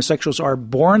claim that homosexuals are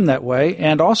born that way,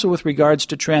 and also with regards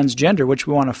to transgender, which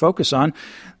we want to focus on,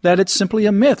 that it's simply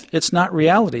a myth. It's not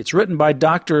reality. It's written by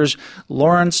doctors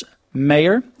Lawrence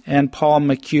Mayer and Paul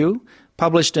McHugh,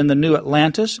 published in the New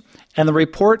Atlantis, and the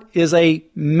report is a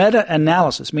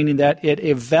meta-analysis, meaning that it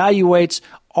evaluates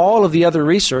all of the other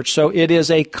research, so it is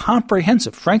a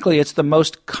comprehensive, frankly, it's the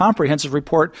most comprehensive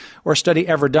report or study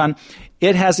ever done.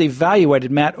 It has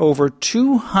evaluated, Matt, over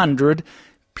 200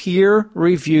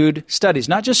 peer-reviewed studies,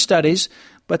 not just studies,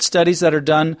 but studies that are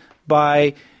done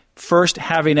by first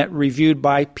having it reviewed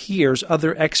by peers,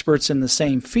 other experts in the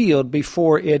same field,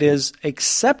 before it is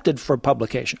accepted for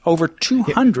publication. Over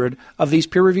 200 of these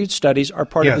peer-reviewed studies are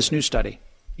part of this new study.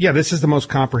 Yeah, this is the most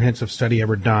comprehensive study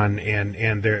ever done,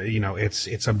 and there,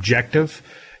 it's objective,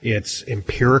 it's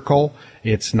empirical,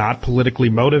 it's not politically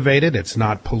motivated, it's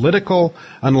not political,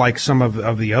 unlike some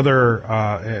of the other,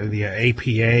 the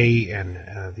APA and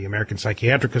the American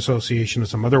Psychiatric Association and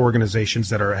some other organizations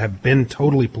that have been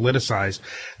totally politicized.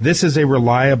 This is a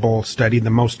reliable study, the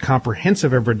most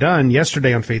comprehensive ever done.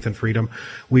 Yesterday on Faith and Freedom,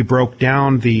 we broke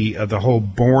down the whole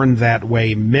born that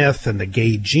way myth and the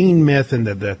gay gene myth and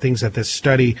the things that this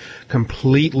study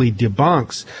completely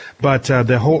debunks. But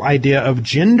the whole idea of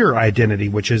gender identity,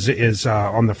 which is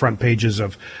on the front pages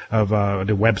of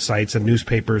the websites and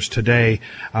newspapers today,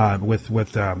 with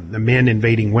the men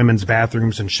invading women's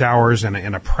bathrooms and showers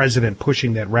and a president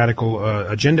pushing that radical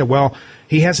agenda. Well,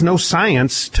 he has no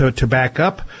science to back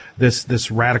up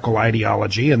this radical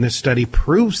ideology, and this study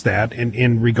proves that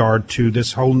in regard to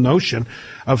this whole notion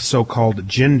of so-called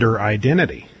gender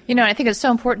identity. You know, I think it's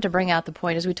so important to bring out the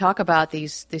point as we talk about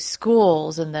these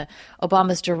schools and the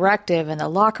Obama's directive and the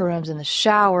locker rooms and the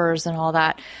showers and all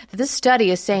that this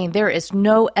study is saying there is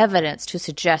no evidence to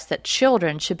suggest that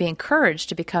children should be encouraged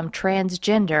to become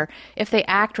transgender if they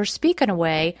act or speak in a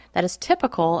way that is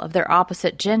typical of their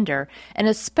opposite gender. And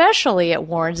especially it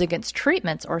warns against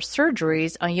treatments or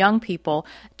surgeries on young people,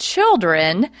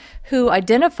 children who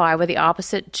identify with the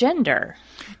opposite gender.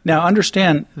 Now,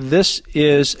 understand, this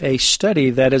is a study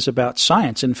that is about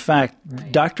science. In fact,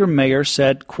 right. Dr. Mayer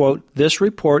said, quote, "This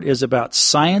report is about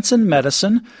science and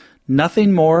medicine,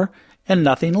 nothing more and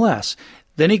nothing less."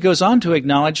 Then he goes on to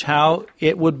acknowledge how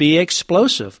it would be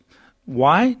explosive.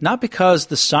 Why? Not because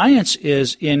the science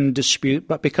is in dispute,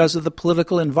 but because of the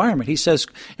political environment. He says,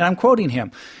 and I'm quoting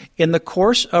him, "In the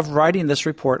course of writing this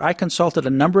report, I consulted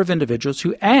a number of individuals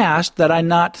who asked that I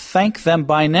not thank them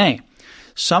by name.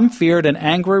 Some feared an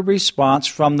angry response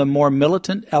from the more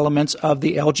militant elements of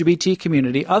the LGBT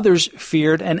community. Others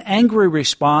feared an angry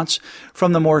response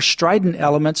from the more strident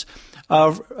elements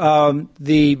of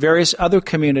the various other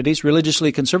communities,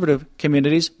 religiously conservative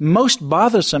communities. Most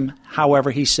bothersome,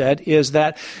 however, he said, is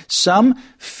that some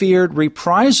feared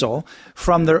reprisal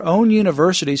from their own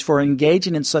universities for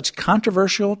engaging in such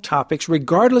controversial topics,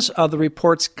 regardless of the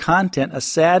report's content." A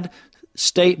sad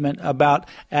statement about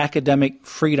academic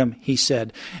freedom, he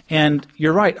said. And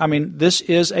you're right. I mean, this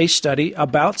is a study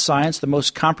about science, the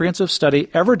most comprehensive study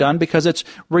ever done, because it's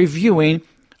reviewing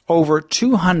over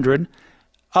 200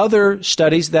 other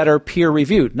studies that are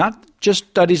peer-reviewed, not just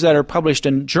studies that are published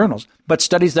in journals, but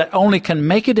studies that only can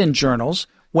make it in journals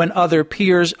when other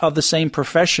peers of the same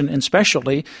profession and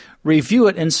specialty review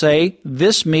it and say,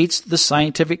 this meets the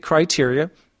scientific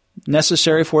criteria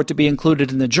necessary for it to be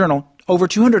included in the journal. Over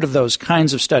 200 of those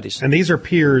kinds of studies. And these are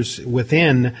peers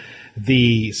within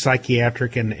the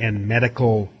psychiatric and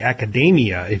medical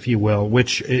academia, if you will,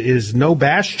 which is no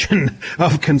bastion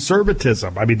of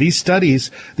conservatism. I mean, these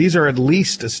are at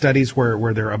least studies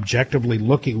where they're objectively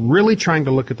really trying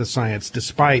to look at the science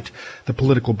despite the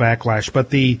political backlash. But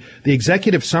the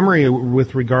executive summary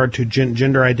with regard to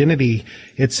gender identity,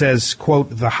 it says, quote,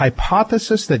 the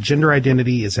hypothesis that gender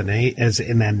identity is an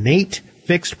innate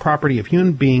fixed property of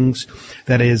human beings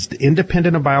that is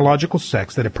independent of biological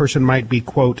sex, that a person might be,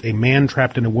 quote, a man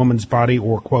trapped in a woman's body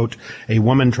or, quote, a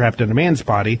woman trapped in a man's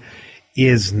body,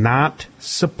 is not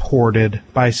supported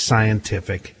by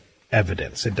scientific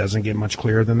evidence. It doesn't get much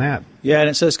clearer than that. Yeah, and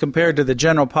it says compared to the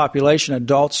general population,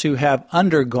 adults who have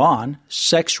undergone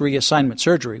sex reassignment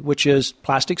surgery, which is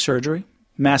plastic surgery,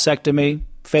 mastectomy,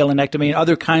 phalanectomy, and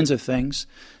other kinds of things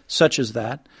such as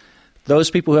that,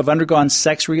 those people who have undergone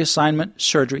sex reassignment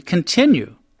surgery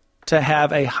continue to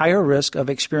have a higher risk of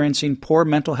experiencing poor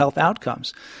mental health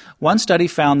outcomes. One study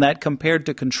found that compared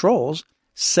to controls,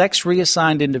 sex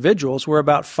reassigned individuals were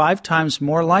about 5 times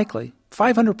more likely,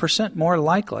 500% more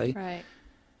likely,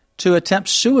 to attempt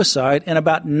suicide and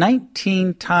about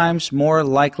 19 times more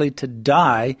likely to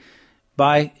die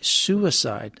by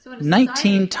suicide. So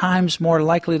 19 times more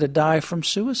likely to die from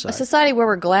suicide. A society where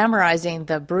we're glamorizing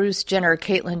the Bruce Jenner,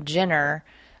 Caitlyn Jenner,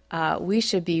 we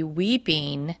should be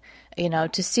weeping,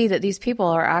 to see that these people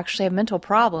are actually have mental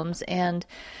problems and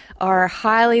are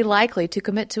highly likely to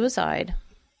commit suicide.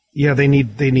 Yeah, they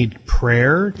need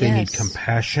prayer, they need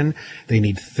compassion, they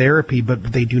need therapy,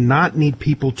 but they do not need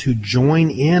people to join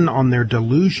in on their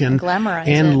delusion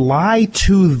and lie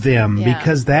to them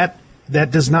because that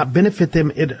does not benefit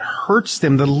them. It hurts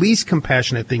them. The least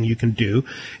compassionate thing you can do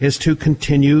is to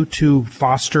continue to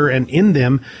foster and in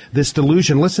them this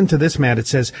delusion. Listen to this, Matt. It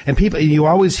says, and people, you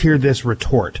always hear this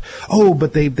retort. Oh,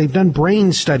 but they've done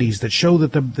brain studies that show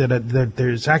that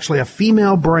there's actually a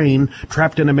female brain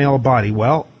trapped in a male body.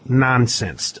 Well,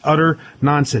 nonsense. Utter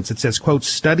nonsense. It says, quote,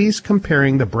 studies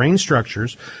comparing the brain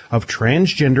structures of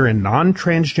transgender and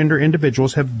non-transgender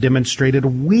individuals have demonstrated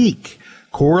weak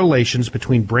correlations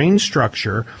between brain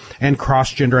structure and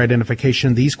cross-gender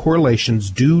identification. These correlations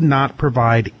do not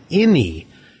provide any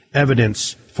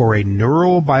evidence for a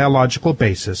neurobiological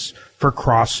basis for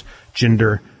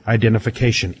cross-gender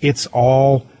identification. It's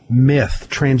all myth.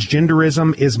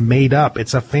 Transgenderism is made up.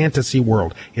 It's a fantasy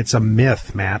world. It's a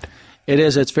myth, Matt. It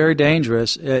is. It's very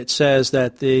dangerous. It says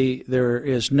that there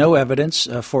is no evidence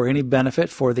for any benefit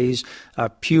for these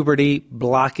puberty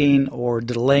blocking or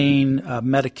delaying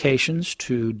medications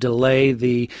to delay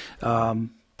the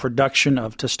production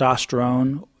of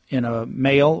testosterone in a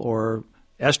male or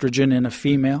estrogen in a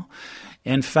female.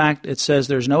 In fact, it says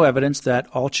there's no evidence that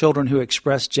all children who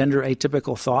express gender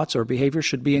atypical thoughts or behavior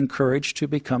should be encouraged to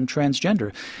become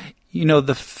transgender.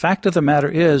 The fact of the matter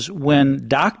is when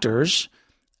doctors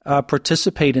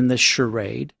participate in this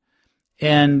charade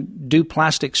and do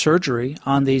plastic surgery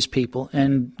on these people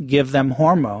and give them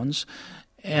hormones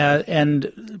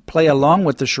and play along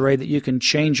with the charade that you can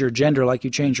change your gender like you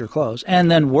change your clothes.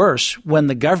 And then worse, when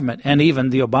the government and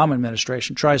even the Obama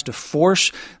administration tries to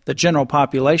force the general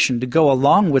population to go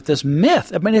along with this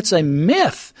myth. I mean, it's a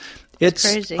myth.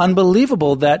 It's crazy.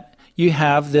 Unbelievable that you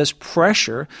have this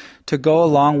pressure to go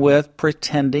along with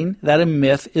pretending that a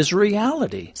myth is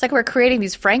reality. It's like we're creating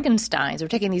these Frankensteins. We're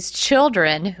taking these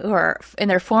children who are in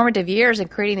their formative years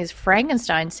and creating these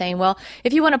Frankensteins saying, well,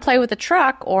 if you want to play with a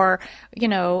truck or,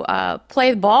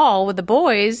 play ball with the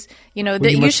boys,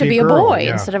 that you should be a boy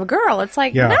instead of a girl. It's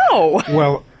like, no.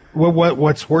 Well,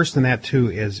 what's worse than that, too,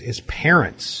 is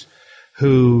parents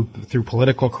who, through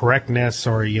political correctness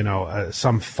or,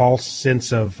 some false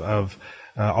sense of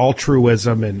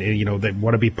altruism and they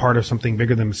want to be part of something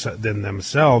bigger than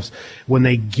themselves, when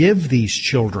they give these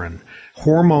children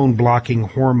hormone-blocking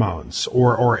hormones,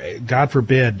 or God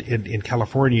forbid, in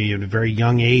California, at a very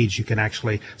young age, you can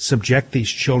actually subject these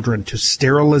children to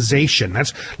sterilization.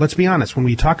 Let's be honest, when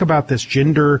we talk about this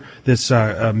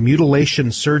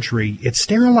mutilation surgery, it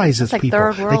sterilizes like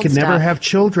people. They can never have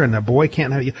children. A boy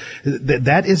can't have.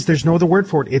 There's no other word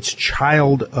for it. It's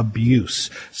child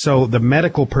abuse. So the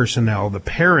medical personnel, the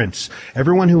parents,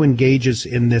 everyone who engages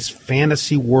in this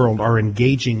fantasy world are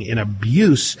engaging in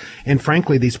abuse. And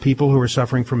frankly, these people who are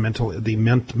suffering from mental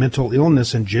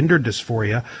illness and gender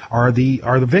dysphoria are the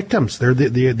victims. They're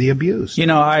the abused.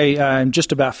 I'm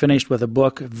just about finished with a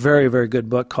book, a very, very good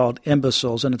book called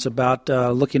Imbeciles, and it's about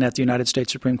looking at the United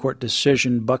States Supreme Court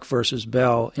decision, Buck versus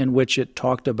Bell, in which it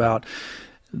talked about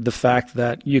the fact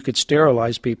that you could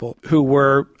sterilize people who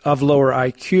were of lower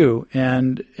IQ.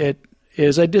 And it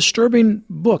is a disturbing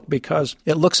book because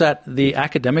it looks at the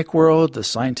academic world, the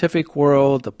scientific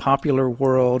world, the popular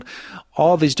world,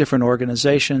 all these different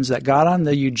organizations that got on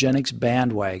the eugenics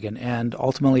bandwagon, and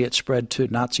ultimately it spread to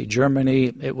Nazi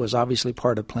Germany. It was obviously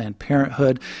part of Planned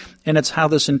Parenthood, and it's how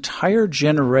this entire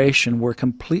generation were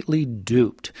completely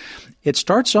duped. It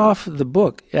starts off the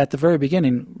book at the very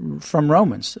beginning from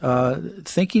Romans.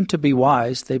 Thinking to be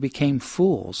wise, they became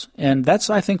fools. And that's,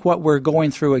 I think, what we're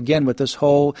going through again with this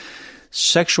whole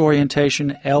sexual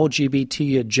orientation,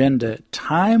 LGBT agenda.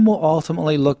 Time will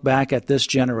ultimately look back at this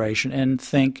generation and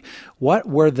think, what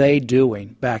were they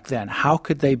doing back then? How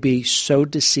could they be so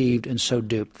deceived and so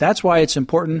duped? That's why it's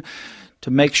important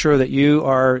to make sure that you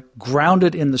are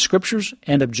grounded in the Scriptures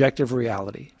and objective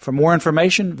reality. For more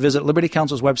information, visit Liberty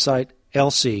Counsel's website,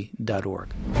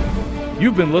 lc.org.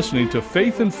 You've been listening to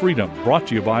Faith and Freedom, brought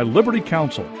to you by Liberty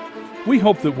Counsel. We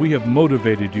hope that we have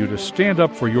motivated you to stand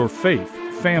up for your faith,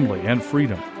 family, and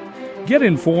freedom. Get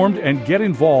informed and get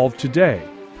involved today.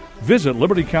 Visit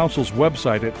Liberty Counsel's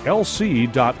website at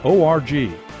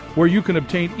lc.org, where you can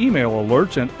obtain email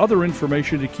alerts and other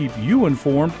information to keep you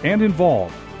informed and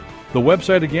involved. The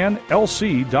website again,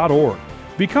 lc.org.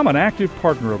 Become an active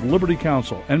partner of Liberty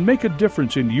Counsel and make a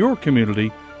difference in your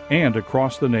community and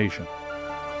across the nation.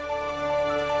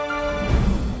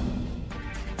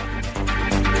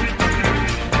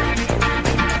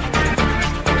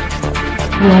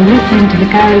 You are listening to the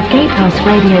Gary Gatehouse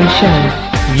Radio Show.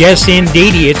 Yes,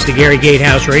 indeedy, it's the Gary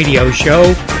Gatehouse Radio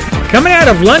Show. Coming out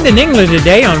of London, England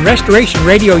today on Restoration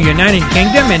Radio United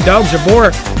Kingdom and Dogs of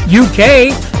War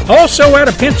UK. Also out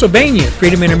of Pennsylvania,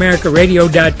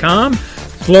 freedominamericaradio.com.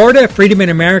 Florida,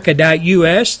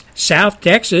 freedominamerica.us. South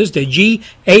Texas, the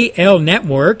GAL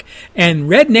Network. And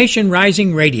Red Nation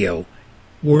Rising Radio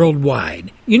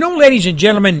worldwide. You know, ladies and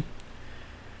gentlemen,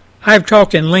 I've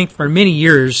talked in length for many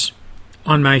years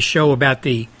on my show about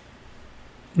the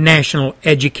National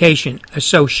Education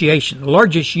Association, the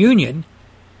largest union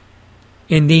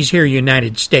in these here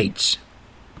United States.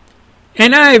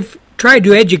 And I've tried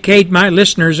to educate my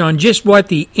listeners on just what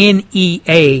the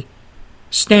NEA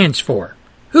stands for,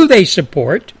 who they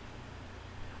support,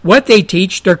 what they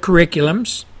teach, their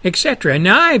curriculums, etc.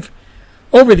 Now, I've,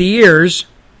 over the years,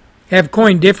 have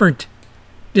coined different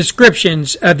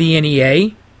descriptions of the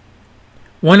NEA,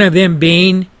 one of them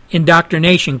being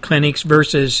indoctrination clinics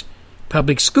versus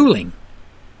public schooling.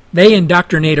 They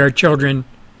indoctrinate our children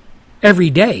every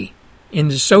day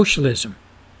into socialism.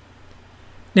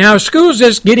 Now, school's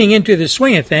just getting into the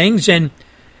swing of things, and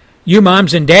you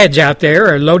moms and dads out there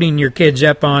are loading your kids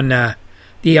up on the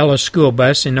yellow school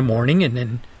bus in the morning, and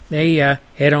then they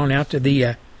head on out to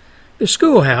the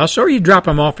schoolhouse, or you drop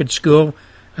them off at school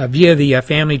via the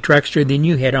family truckster, then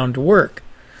you head on to work.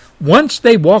 Once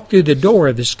they walk through the door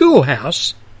of the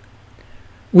schoolhouse,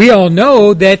 we all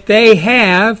know that they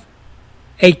have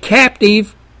a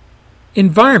captive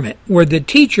environment where the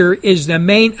teacher is the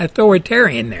main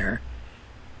authoritarian there,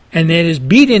 and that is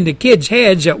beat into kids'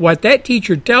 heads that what that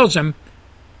teacher tells them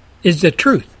is the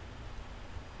truth.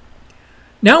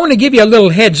 Now I want to give you a little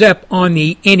heads up on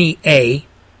the NEA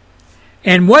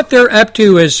and what they're up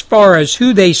to as far as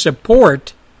who they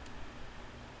support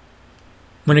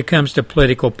when it comes to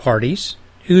political parties,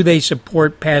 who they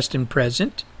support past and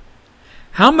present,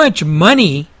 how much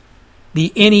money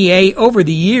the NEA over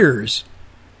the years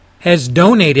has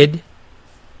donated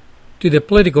to the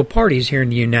political parties here in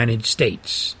the United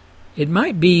States. It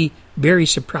might be very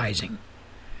surprising.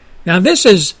 Now, this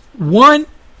is one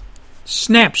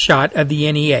snapshot of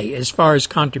the NEA as far as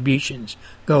contributions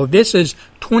go. This is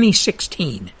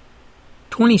 2016.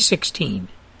 2016.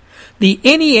 The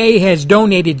NEA has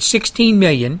donated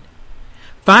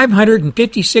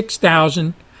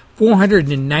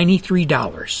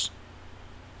 $16,556,493.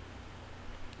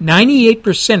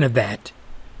 98% of that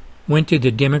went to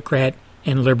the Democrat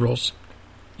and liberals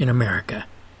in America.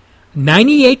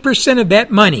 98% of that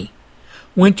money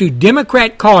went to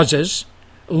Democrat causes,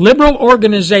 liberal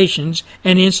organizations,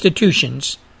 and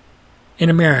institutions in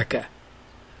America.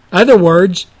 Other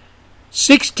words,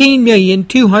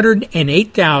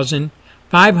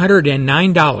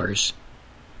 $16,208,509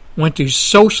 went to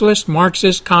socialist,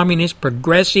 Marxist, communist,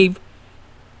 progressive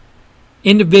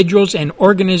individuals and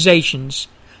organizations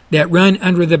that run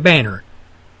under the banner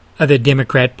of the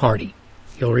Democrat Party.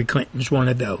 Hillary Clinton's one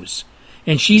of those.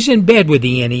 And she's in bed with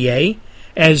the NEA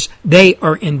as they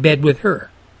are in bed with her.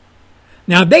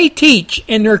 Now, they teach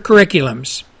in their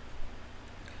curriculums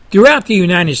throughout the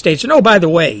United States. And oh, by the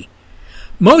way,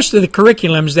 most of the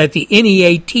curriculums that the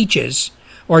NEA teaches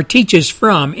or teaches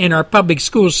from in our public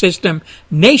school system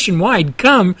nationwide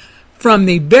come from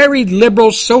the very liberal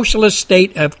socialist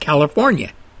state of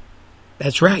California.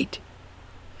 That's right.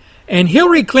 And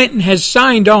Hillary Clinton has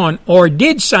signed on, or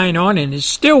did sign on, and is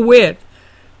still with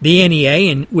the NEA,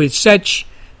 and with such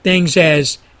things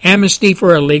as amnesty for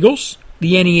illegals.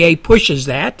 The NEA pushes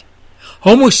that.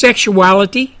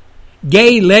 Homosexuality,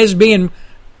 gay, lesbian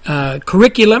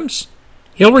curriculums.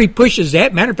 Hillary pushes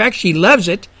that. Matter of fact, she loves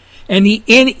it. And the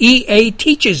NEA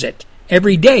teaches it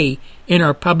every day in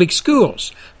our public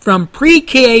schools, from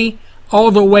pre-K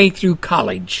all the way through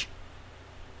college.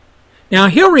 Now,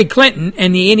 Hillary Clinton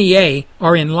and the NEA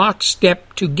are in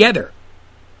lockstep together.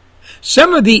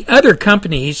 Some of the other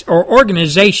companies or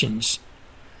organizations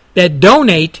that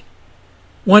donate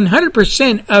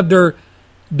 100% of their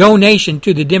donation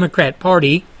to the Democrat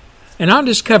Party, and I'll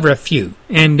just cover a few.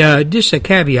 And just a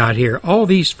caveat here, all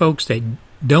these folks that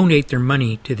donate their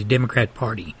money to the Democrat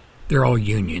Party, they're all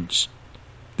unions.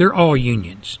 They're all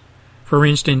unions. For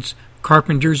instance,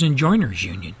 Carpenters and Joiners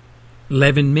Union,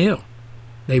 Levin Mill,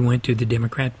 they went to the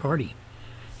Democrat Party.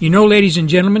 You know, ladies and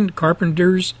gentlemen,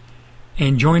 Carpenters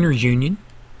and Joiners Union,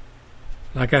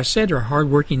 like I said, are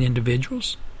hardworking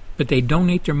individuals, but they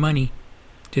donate their money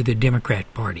to the Democrat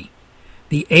Party.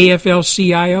 The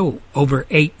AFL-CIO, over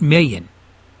 $8 million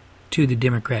to the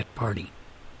Democrat Party.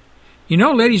 You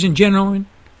know, ladies and gentlemen,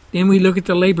 then we look at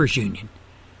the Labor's Union,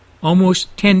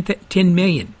 almost $10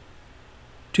 million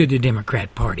to the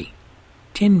Democrat Party.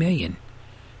 $10 million.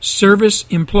 Service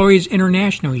Employees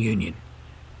International Union,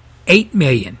 $8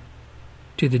 million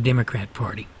to the Democrat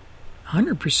Party.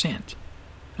 100%.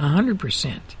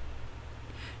 100%.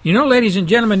 You know, ladies and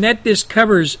gentlemen, that this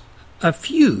covers a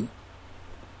few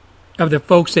of the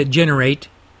folks that generate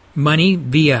money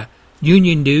via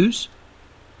union dues,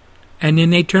 and then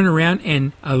they turn around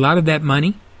and a lot of that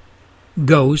money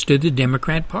goes to the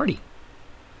Democrat Party.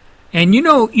 And you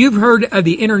know, you've heard of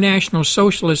the International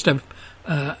Socialist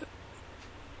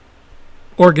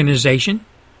Organization.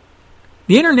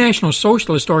 The International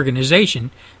Socialist Organization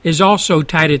is also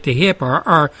tied at the hip.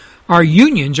 Our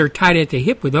unions are tied at the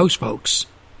hip with those folks.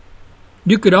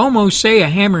 You could almost say a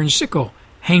hammer and sickle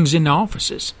hangs in the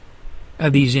offices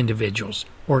of these individuals,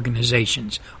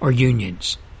 organizations, or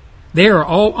unions. They are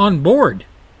all on board,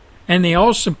 and they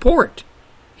all support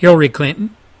Hillary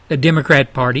Clinton, the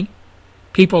Democrat Party,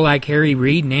 people like Harry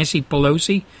Reid, Nancy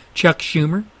Pelosi, Chuck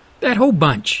Schumer, that whole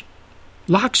bunch.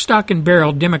 Lock, stock, and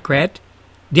barrel Democrat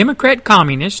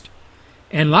communist,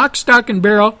 and lock, stock, and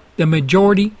barrel, the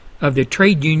majority of the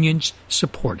trade unions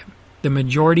support him. The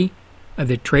majority of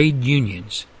the trade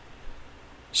unions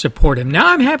support him. Now,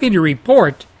 I'm happy to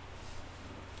report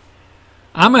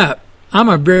I'm a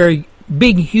very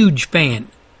big, huge fan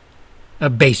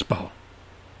of baseball.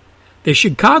 The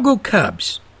Chicago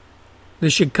Cubs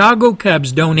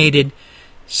donated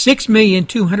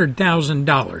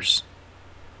 $6,200,000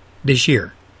 this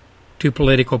year to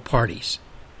political parties.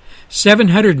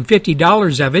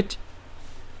 $750 of it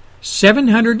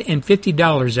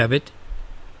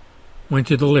went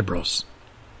to the liberals.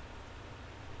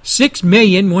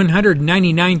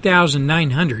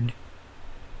 $6,199,900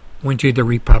 went to the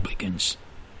Republicans.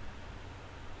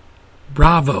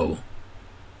 Bravo,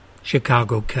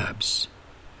 Chicago Cubs.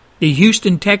 The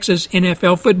Houston, Texas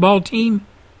NFL football team,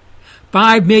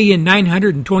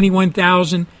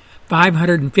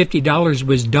 $5,921,550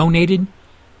 was donated,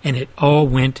 and it all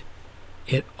went,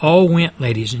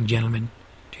 ladies and gentlemen,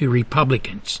 to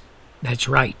Republicans. That's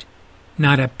right.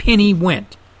 Not a penny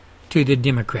went to the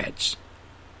Democrats.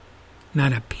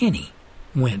 Not a penny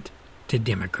went to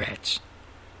Democrats.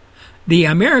 The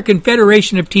American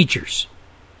Federation of Teachers,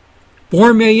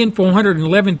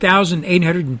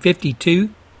 $4,411,852.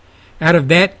 Out of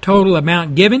that total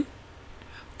amount given,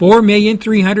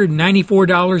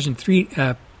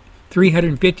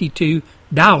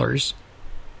 $4,394,352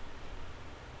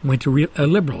 went to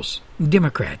liberals,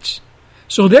 Democrats.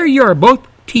 So there you are, both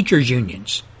teachers'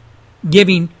 unions,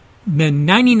 giving the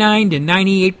 99 to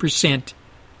 98%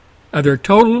 of their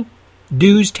total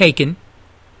dues taken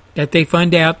that they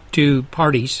fund out to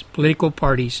parties, political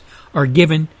parties, are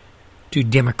given to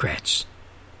Democrats.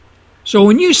 So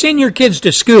when you send your kids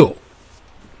to school,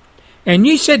 and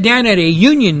you sit down at a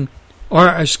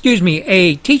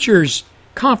teachers'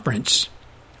 conference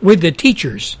with the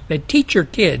teachers that teach your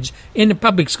kids in the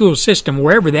public school system,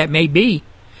 wherever that may be,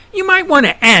 you might want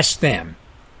to ask them,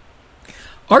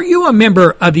 are you a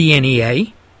member of the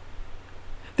NEA,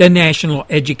 the National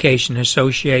Education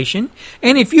Association?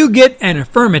 And if you get an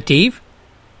affirmative,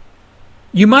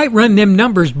 you might run them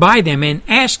numbers by them and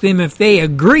ask them if they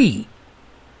agree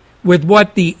with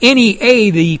what the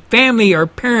NEA, the family or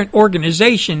parent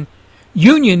organization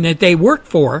union that they work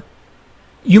for,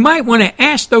 you might want to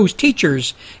ask those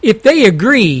teachers if they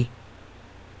agree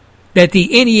that the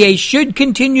NEA should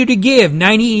continue to give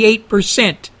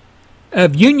 98%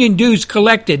 of union dues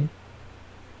collected.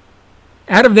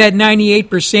 Out of that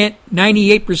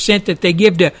 98% that they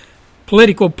give to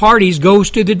political parties goes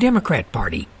to the Democrat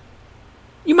Party.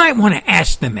 You might want to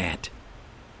ask them that.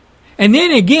 And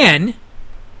then again,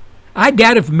 I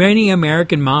doubt if many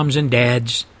American moms and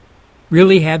dads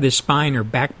really have the spine or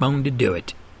backbone to do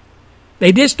it.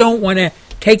 They just don't want to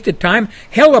take the time.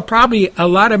 Hell, a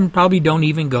lot of them probably don't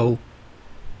even go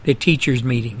to teachers'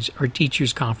 meetings or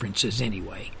teachers' conferences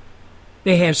anyway.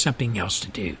 They have something else to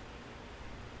do.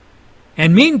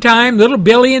 And meantime, little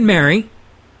Billy and Mary,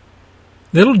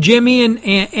 little Jimmy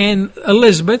and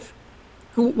Elizabeth,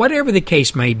 whatever the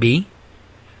case may be,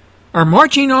 are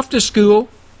marching off to school,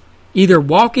 either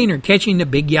walking or catching the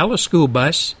big yellow school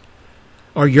bus,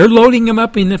 or you're loading them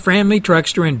up in the family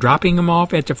truckster and dropping them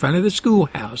off at the front of the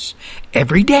schoolhouse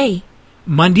every day,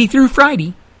 Monday through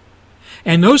Friday.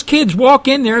 And those kids walk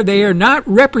in there, they are not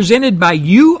represented by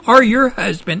you or your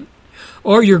husband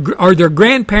or their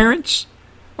grandparents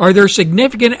or their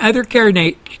significant other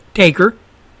caretaker.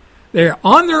 They're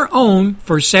on their own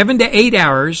for 7 to 8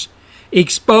 hours,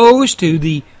 exposed to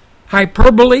the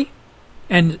hyperbole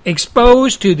and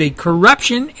exposed to the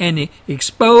corruption and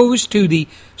exposed to the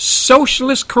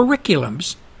socialist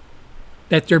curriculums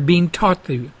that they're being taught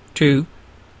to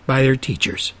by their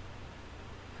teachers.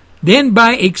 Then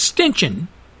by extension,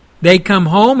 they come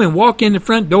home and walk in the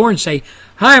front door and say,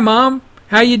 "Hi, Mom,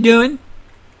 how you doing?"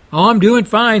 "Oh, I'm doing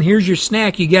fine. Here's your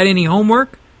snack. You got any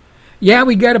homework?" "Yeah,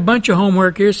 we got a bunch of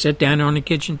homework here. Sit down on the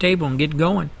kitchen table and get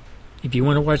going if you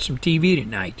want to watch some TV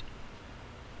tonight."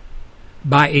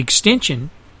 By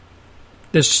extension,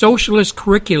 the socialist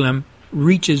curriculum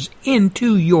reaches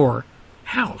into your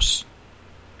house.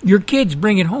 Your kids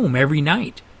bring it home every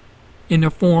night in the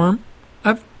form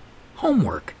of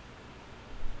homework.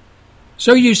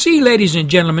 So you see, ladies and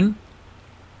gentlemen,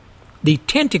 the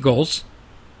tentacles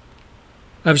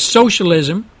of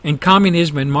socialism and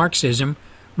communism and Marxism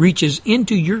reaches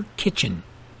into your kitchen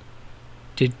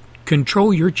to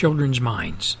control your children's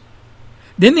minds.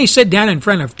 Then they sit down in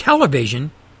front of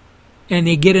television and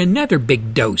they get another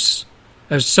big dose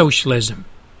of socialism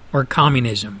or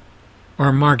communism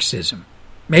or Marxism,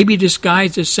 maybe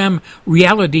disguised as some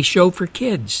reality show for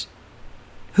kids.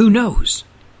 Who knows?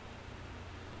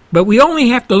 But we only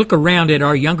have to look around at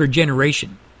our younger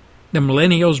generation, the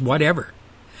millennials, whatever,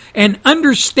 and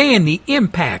understand the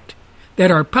impact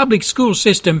that our public school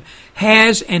system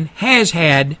has and has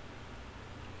had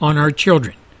on our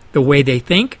children. The way they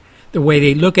think, the way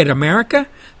they look at America,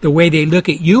 the way they look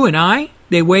at you and I,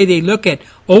 the way they look at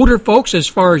older folks as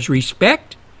far as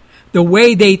respect, the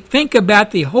way they think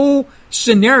about the whole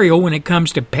scenario when it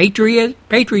comes to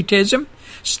patriotism,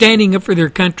 standing up for their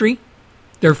country,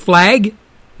 their flag,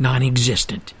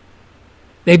 non-existent.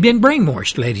 They've been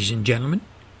brainwashed, ladies and gentlemen.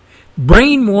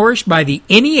 Brainwashed by the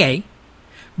NEA,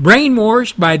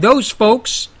 brainwashed by those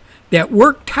folks that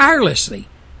work tirelessly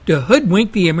to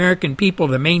hoodwink the American people,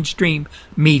 the mainstream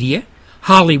media,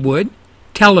 Hollywood,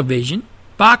 television,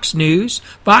 Fox News,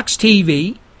 Fox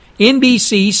TV,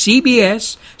 NBC,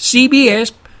 CBS,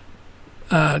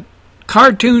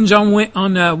 cartoons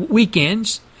on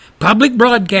weekends, public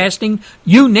broadcasting,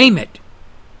 you name it.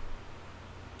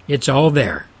 It's all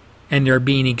there, and they're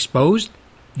being exposed.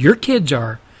 Your kids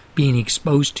are being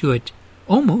exposed to it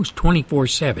almost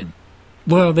 24/7.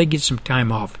 Well, they get some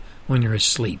time off when they're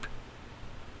asleep.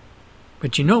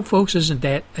 But you know, folks, isn't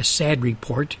that a sad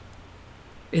report?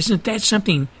 Isn't that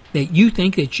something that you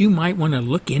think that you might want to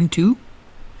look into?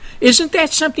 Isn't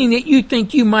that something that you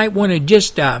think you might want to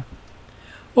just, do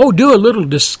a little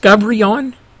discovery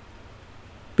on?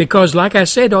 Because like I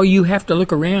said, all you have to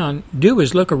look around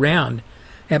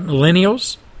at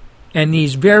millennials and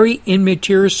these very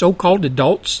immature so-called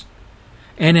adults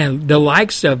and the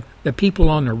likes of the people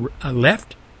on the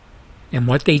left and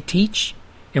what they teach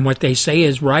and what they say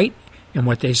is right and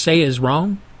what they say is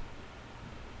wrong.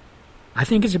 I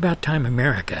think it's about time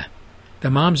America, the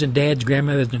moms and dads,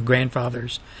 grandmothers and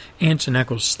grandfathers, aunts and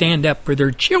uncles, stand up for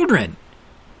their children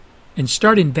and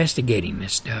start investigating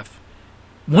this stuff.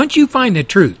 Once you find the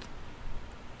truth,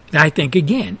 I think,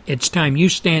 again, it's time you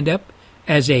stand up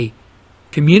as a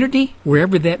community,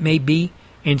 wherever that may be,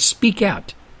 and speak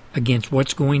out against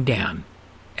what's going down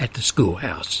at the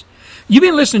schoolhouse. You've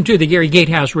been listening to the Gary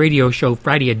Gatehouse Radio Show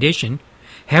Friday edition.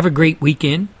 Have a great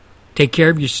weekend. Take care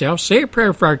of yourself. Say a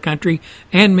prayer for our country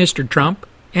and Mr. Trump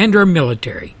and our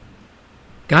military.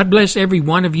 God bless every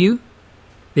one of you.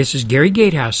 This is Gary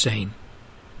Gatehouse saying,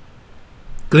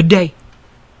 good day.